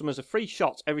offer customers a free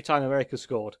shot every time America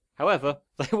scored? However,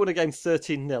 they won again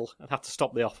 13-0 and had to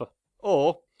stop the offer.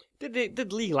 Or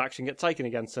did legal action get taken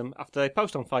against them after they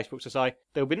post on Facebook to say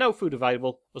there would be no food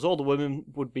available as all the women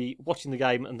would be watching the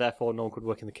game and therefore no one could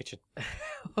work in the kitchen?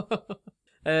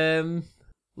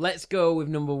 Let's go with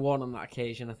number 1 on that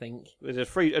occasion, I think. There's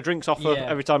a drinks offer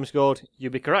every time he scored.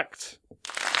 You'd be correct.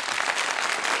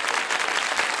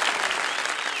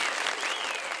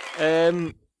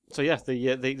 So yeah,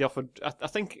 they offered. I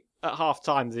think at half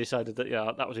time they decided that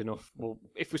that was enough. Well,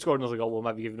 if we score another goal, we'll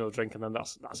maybe give another drink, and then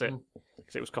that's it,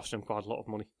 because it was costing them quite a lot of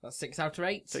money. That's 6 out of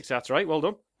 8. 6 out of 8. Well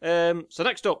done. So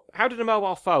next up, how did a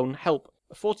mobile phone help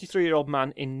a 43-year-old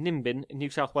man in Nimbin in New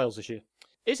South Wales this year?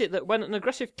 Is it that when an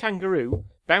aggressive kangaroo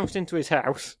bounced into his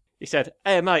house, he said,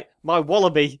 "Hey mate, my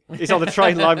wallaby is on the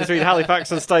train line between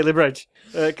Halifax and Staley Bridge.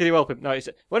 Can you help him?" No, he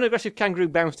said, when an aggressive kangaroo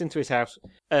bounced into his house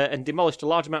and demolished a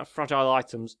large amount of fragile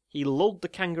items, he lulled the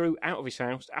kangaroo out of his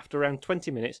house after around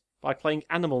 20 minutes by playing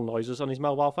animal noises on his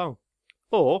mobile phone.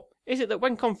 Or is it that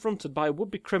when confronted by a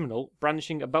would-be criminal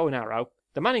brandishing a bow and arrow,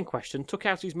 the man in question took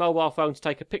out his mobile phone to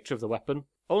take a picture of the weapon,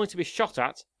 only to be shot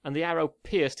at, and the arrow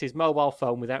pierced his mobile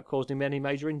phone without causing him any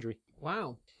major injury?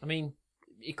 Wow. I mean,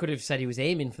 he could have said he was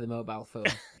aiming for the mobile phone,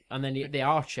 and then the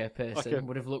archer person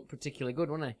would have looked particularly good,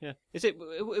 wouldn't he? Yeah.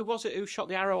 Was it who shot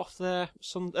the arrow off their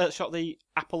son? Shot the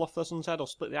apple off their son's head, or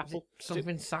split the apple?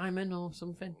 Something Simon or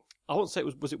something? I won't say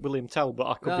was it William Tell, but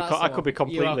I could be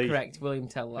completely. You are correct, William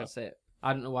Tell. That's it.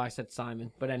 I don't know why I said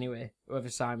Simon, but anyway, whoever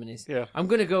Simon is. Yeah. I'm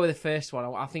going to go with the first one.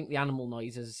 I think the animal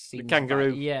noises seem... The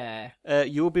kangaroo. Yeah.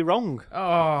 You will be wrong.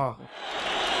 Oh.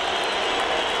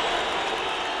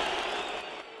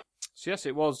 So yes,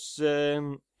 it was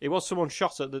someone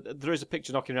shot at. There is a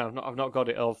picture knocking around. I've not got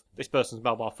it of this person's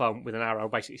mobile phone with an arrow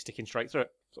basically sticking straight through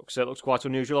it. So it looks quite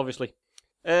unusual, obviously.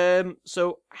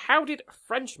 So how did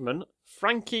Frenchman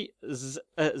Frankie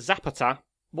Zapata?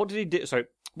 What did he do? Sorry,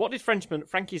 what did Frenchman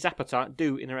Frankie Zapata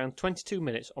do in around 22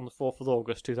 minutes on the 4th of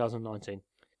August 2019?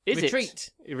 Retreat.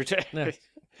 No.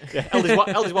 Yeah, held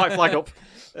his white flag up.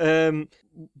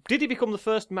 Did he become the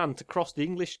first man to cross the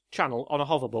English Channel on a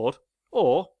hoverboard,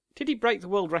 or did he break the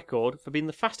world record for being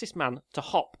the fastest man to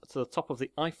hop to the top of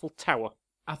the Eiffel Tower?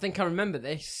 I think I remember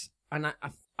this, and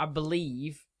I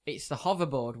believe it's the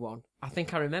hoverboard one. I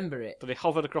think I remember it. That he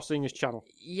hovered across the English Channel.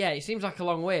 Yeah, it seems like a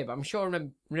long way, but I'm sure I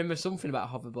remember something about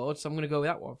hoverboard, so I'm going to go with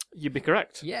that one. You'd be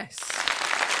correct. Yes.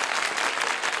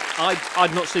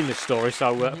 I'd not seen this story,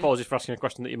 so apologies for asking a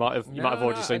question that you might have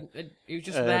already seen. It was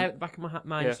just there at the back of my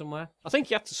mind somewhere. I think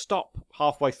you had to stop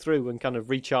halfway through and kind of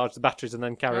recharge the batteries and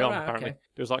then carry on. Right, apparently, okay.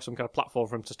 there was like some kind of platform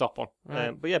for him to stop on.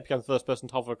 Right. But yeah, became the first person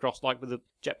to hover across, like with a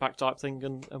jetpack type thing,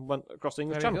 and went across the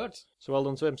English Very Channel. good. So well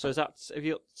done to him. So have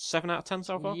you got 7 out of 10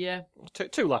 so far? Yeah.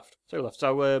 Two left. So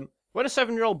when a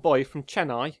 7-year-old boy from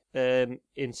Chennai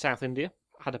in South India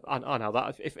I know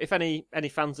that. If any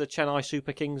fans of Chennai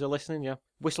Super Kings are listening, yeah,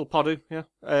 Whistle Podu, yeah,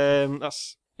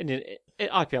 that's Indian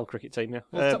IPL cricket team, yeah.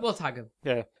 We'll tag him.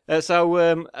 Yeah. So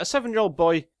a 7-year-old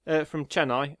boy from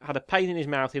Chennai had a pain in his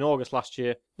mouth in August last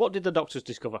year. What did the doctors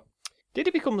discover? Did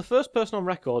he become the first person on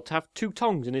record to have 2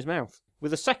 tongues in his mouth,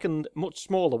 with a second, much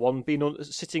smaller one being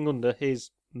sitting under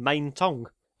his main tongue?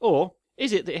 Or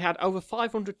is it that he had over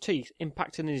 500 teeth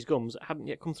impacting in his gums that hadn't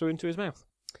yet come through into his mouth?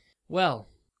 Well,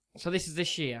 so this is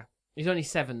this year. He's only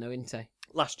 7 though, isn't he?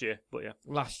 Last year, but yeah.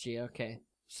 Last year, okay.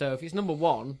 So if it's number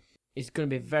 1, it's going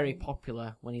to be very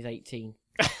popular when he's 18.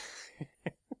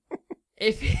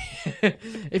 If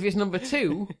it's number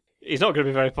 2... He's not going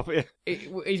to be very popular.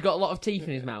 He's got a lot of teeth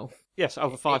in his mouth. Yes,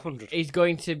 over 500. He's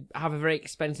going to have a very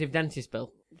expensive dentist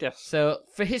bill. Yes. So,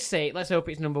 for his sake, let's hope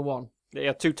it's number 1. He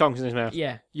had 2 tongues in his mouth.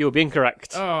 Yeah. You would be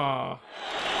incorrect. Oh.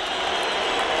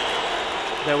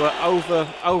 There were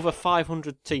over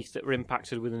 500 teeth that were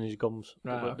impacted within his gums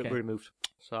that were removed.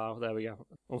 So there we go.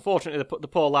 Unfortunately, the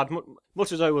poor lad,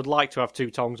 much as I would like to have 2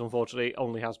 tongues, unfortunately,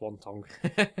 only has 1 tongue.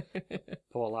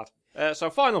 Poor lad. So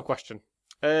final question.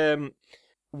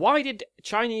 Why did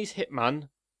Chinese hitman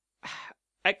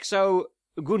Exo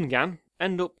Gungan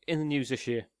end up in the news this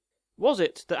year? Was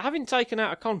it that having taken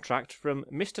out a contract from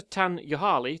Mr. Tan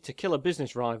Yohali to kill a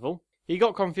business rival, he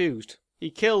got confused? He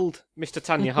killed Mr.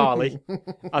 Tan Yohali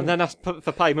and then asked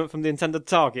for payment from the intended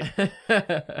target?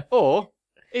 Or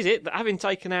is it that having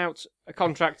taken out a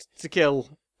contract to kill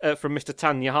from Mr.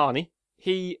 Tan Yohani,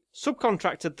 he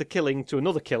subcontracted the killing to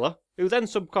another killer, who then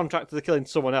subcontracted the killing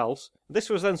to someone else? This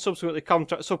was then subsequently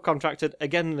subcontracted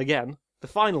again and again. The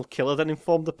final killer then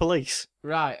informed the police.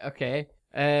 Right, okay.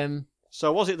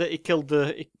 So was it that he killed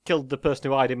the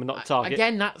person who eyed him and not the target?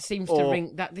 Again, that seems to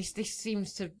ring... This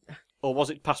seems to... Or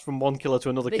was it passed from one killer to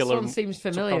another killer? This one seems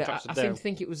familiar. I seem to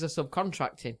think it was a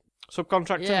subcontracting.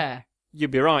 Subcontractor? Yeah.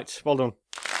 You'd be right. Well done.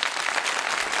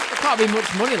 There can't be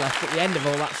much money left at the end of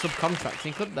all that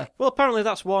subcontracting, could there? Well, apparently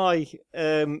that's why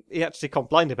he actually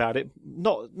complained about it.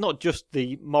 Not just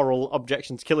the moral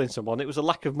objection to killing someone. It was a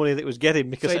lack of money that he was getting.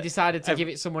 Because so he decided to give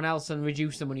it someone else and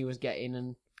reduce the money he was getting.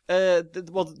 And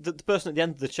the person at the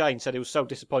end of the chain said he was so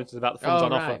disappointed about the funds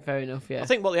on offer. Fair enough, yeah. I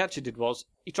think what they actually did was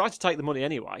he tried to take the money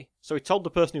anyway. So he told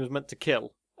the person he was meant to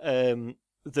kill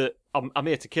that I'm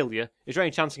here to kill you. Is there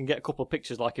any chance I can get a couple of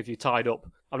pictures, like if you're tied up?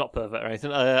 I'm not pervert or anything,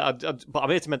 but I'm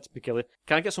here to meant to kill you.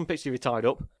 Can I get some pictures of you tied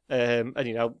up? And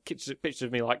pictures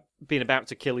of me like being about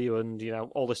to kill you, and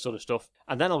all this sort of stuff.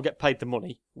 And then I'll get paid the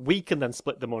money. We can then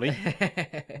split the money.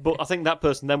 But I think that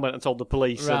person then went and told the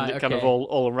police, and it kind of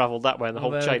all unravelled that way, and the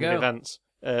whole chain of events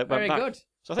went very back. Good.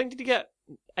 So I think, did you get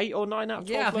 8 or 9 out of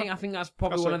 12? Yeah, I think that's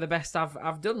probably one of the best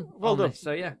I've done. Well done. This.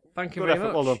 So yeah, thank you Good very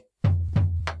effort. much. Well done.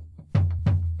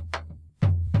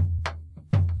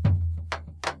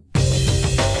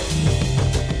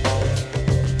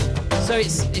 So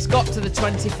it's got to the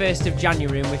 21st of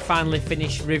January and we finally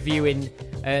finished reviewing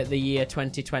the year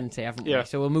 2020, haven't we? Yeah.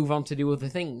 So we'll move on to do other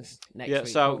things next week. Yeah,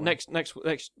 so next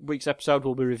week's episode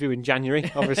we'll be reviewing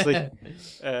January, obviously.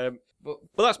 But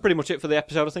that's pretty much it for the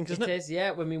episode, I think, isn't it? It is,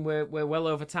 yeah. I mean, we're well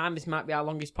over time. This might be our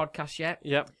longest podcast yet.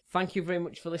 Yeah. thank you very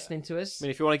much for listening to us. I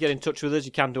mean, if you want to get in touch with us,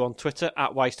 you can do on Twitter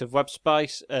at Waste of Web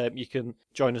Space. You can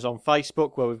join us on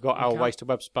Facebook, where we've got our Waste of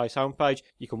Web Space homepage.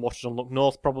 You can watch us on Look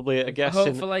North, probably, I guess,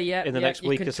 Hopefully, in the next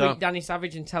week or so. You can tweet Danny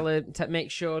Savage and tell her to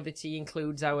make sure that he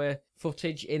includes our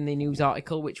footage in the news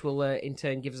article, which will in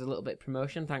turn give us a little bit of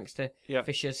promotion, thanks to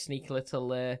Fisher's sneaky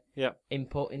little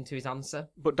input into his answer.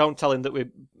 But don't tell him that we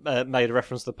made a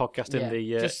reference to the podcast in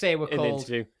the just say we're called,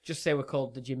 interview. Just say we're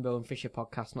called the Jimbo and Fisher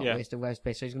podcast, not Waste of Web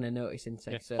Space, so he's going to notice, isn't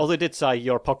he? So. Although they did say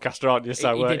you're a podcaster, aren't you?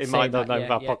 So he might not know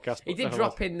about podcast. He did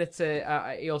drop in that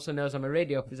he also knows I'm a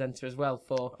radio presenter as well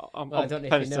for... I don't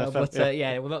know if you know, but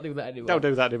we'll not do that anymore. Don't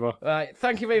do that anymore. Right,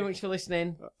 thank you very much for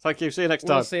listening. Thank you. See you next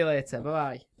time. We'll see you later.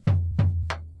 Bye-bye.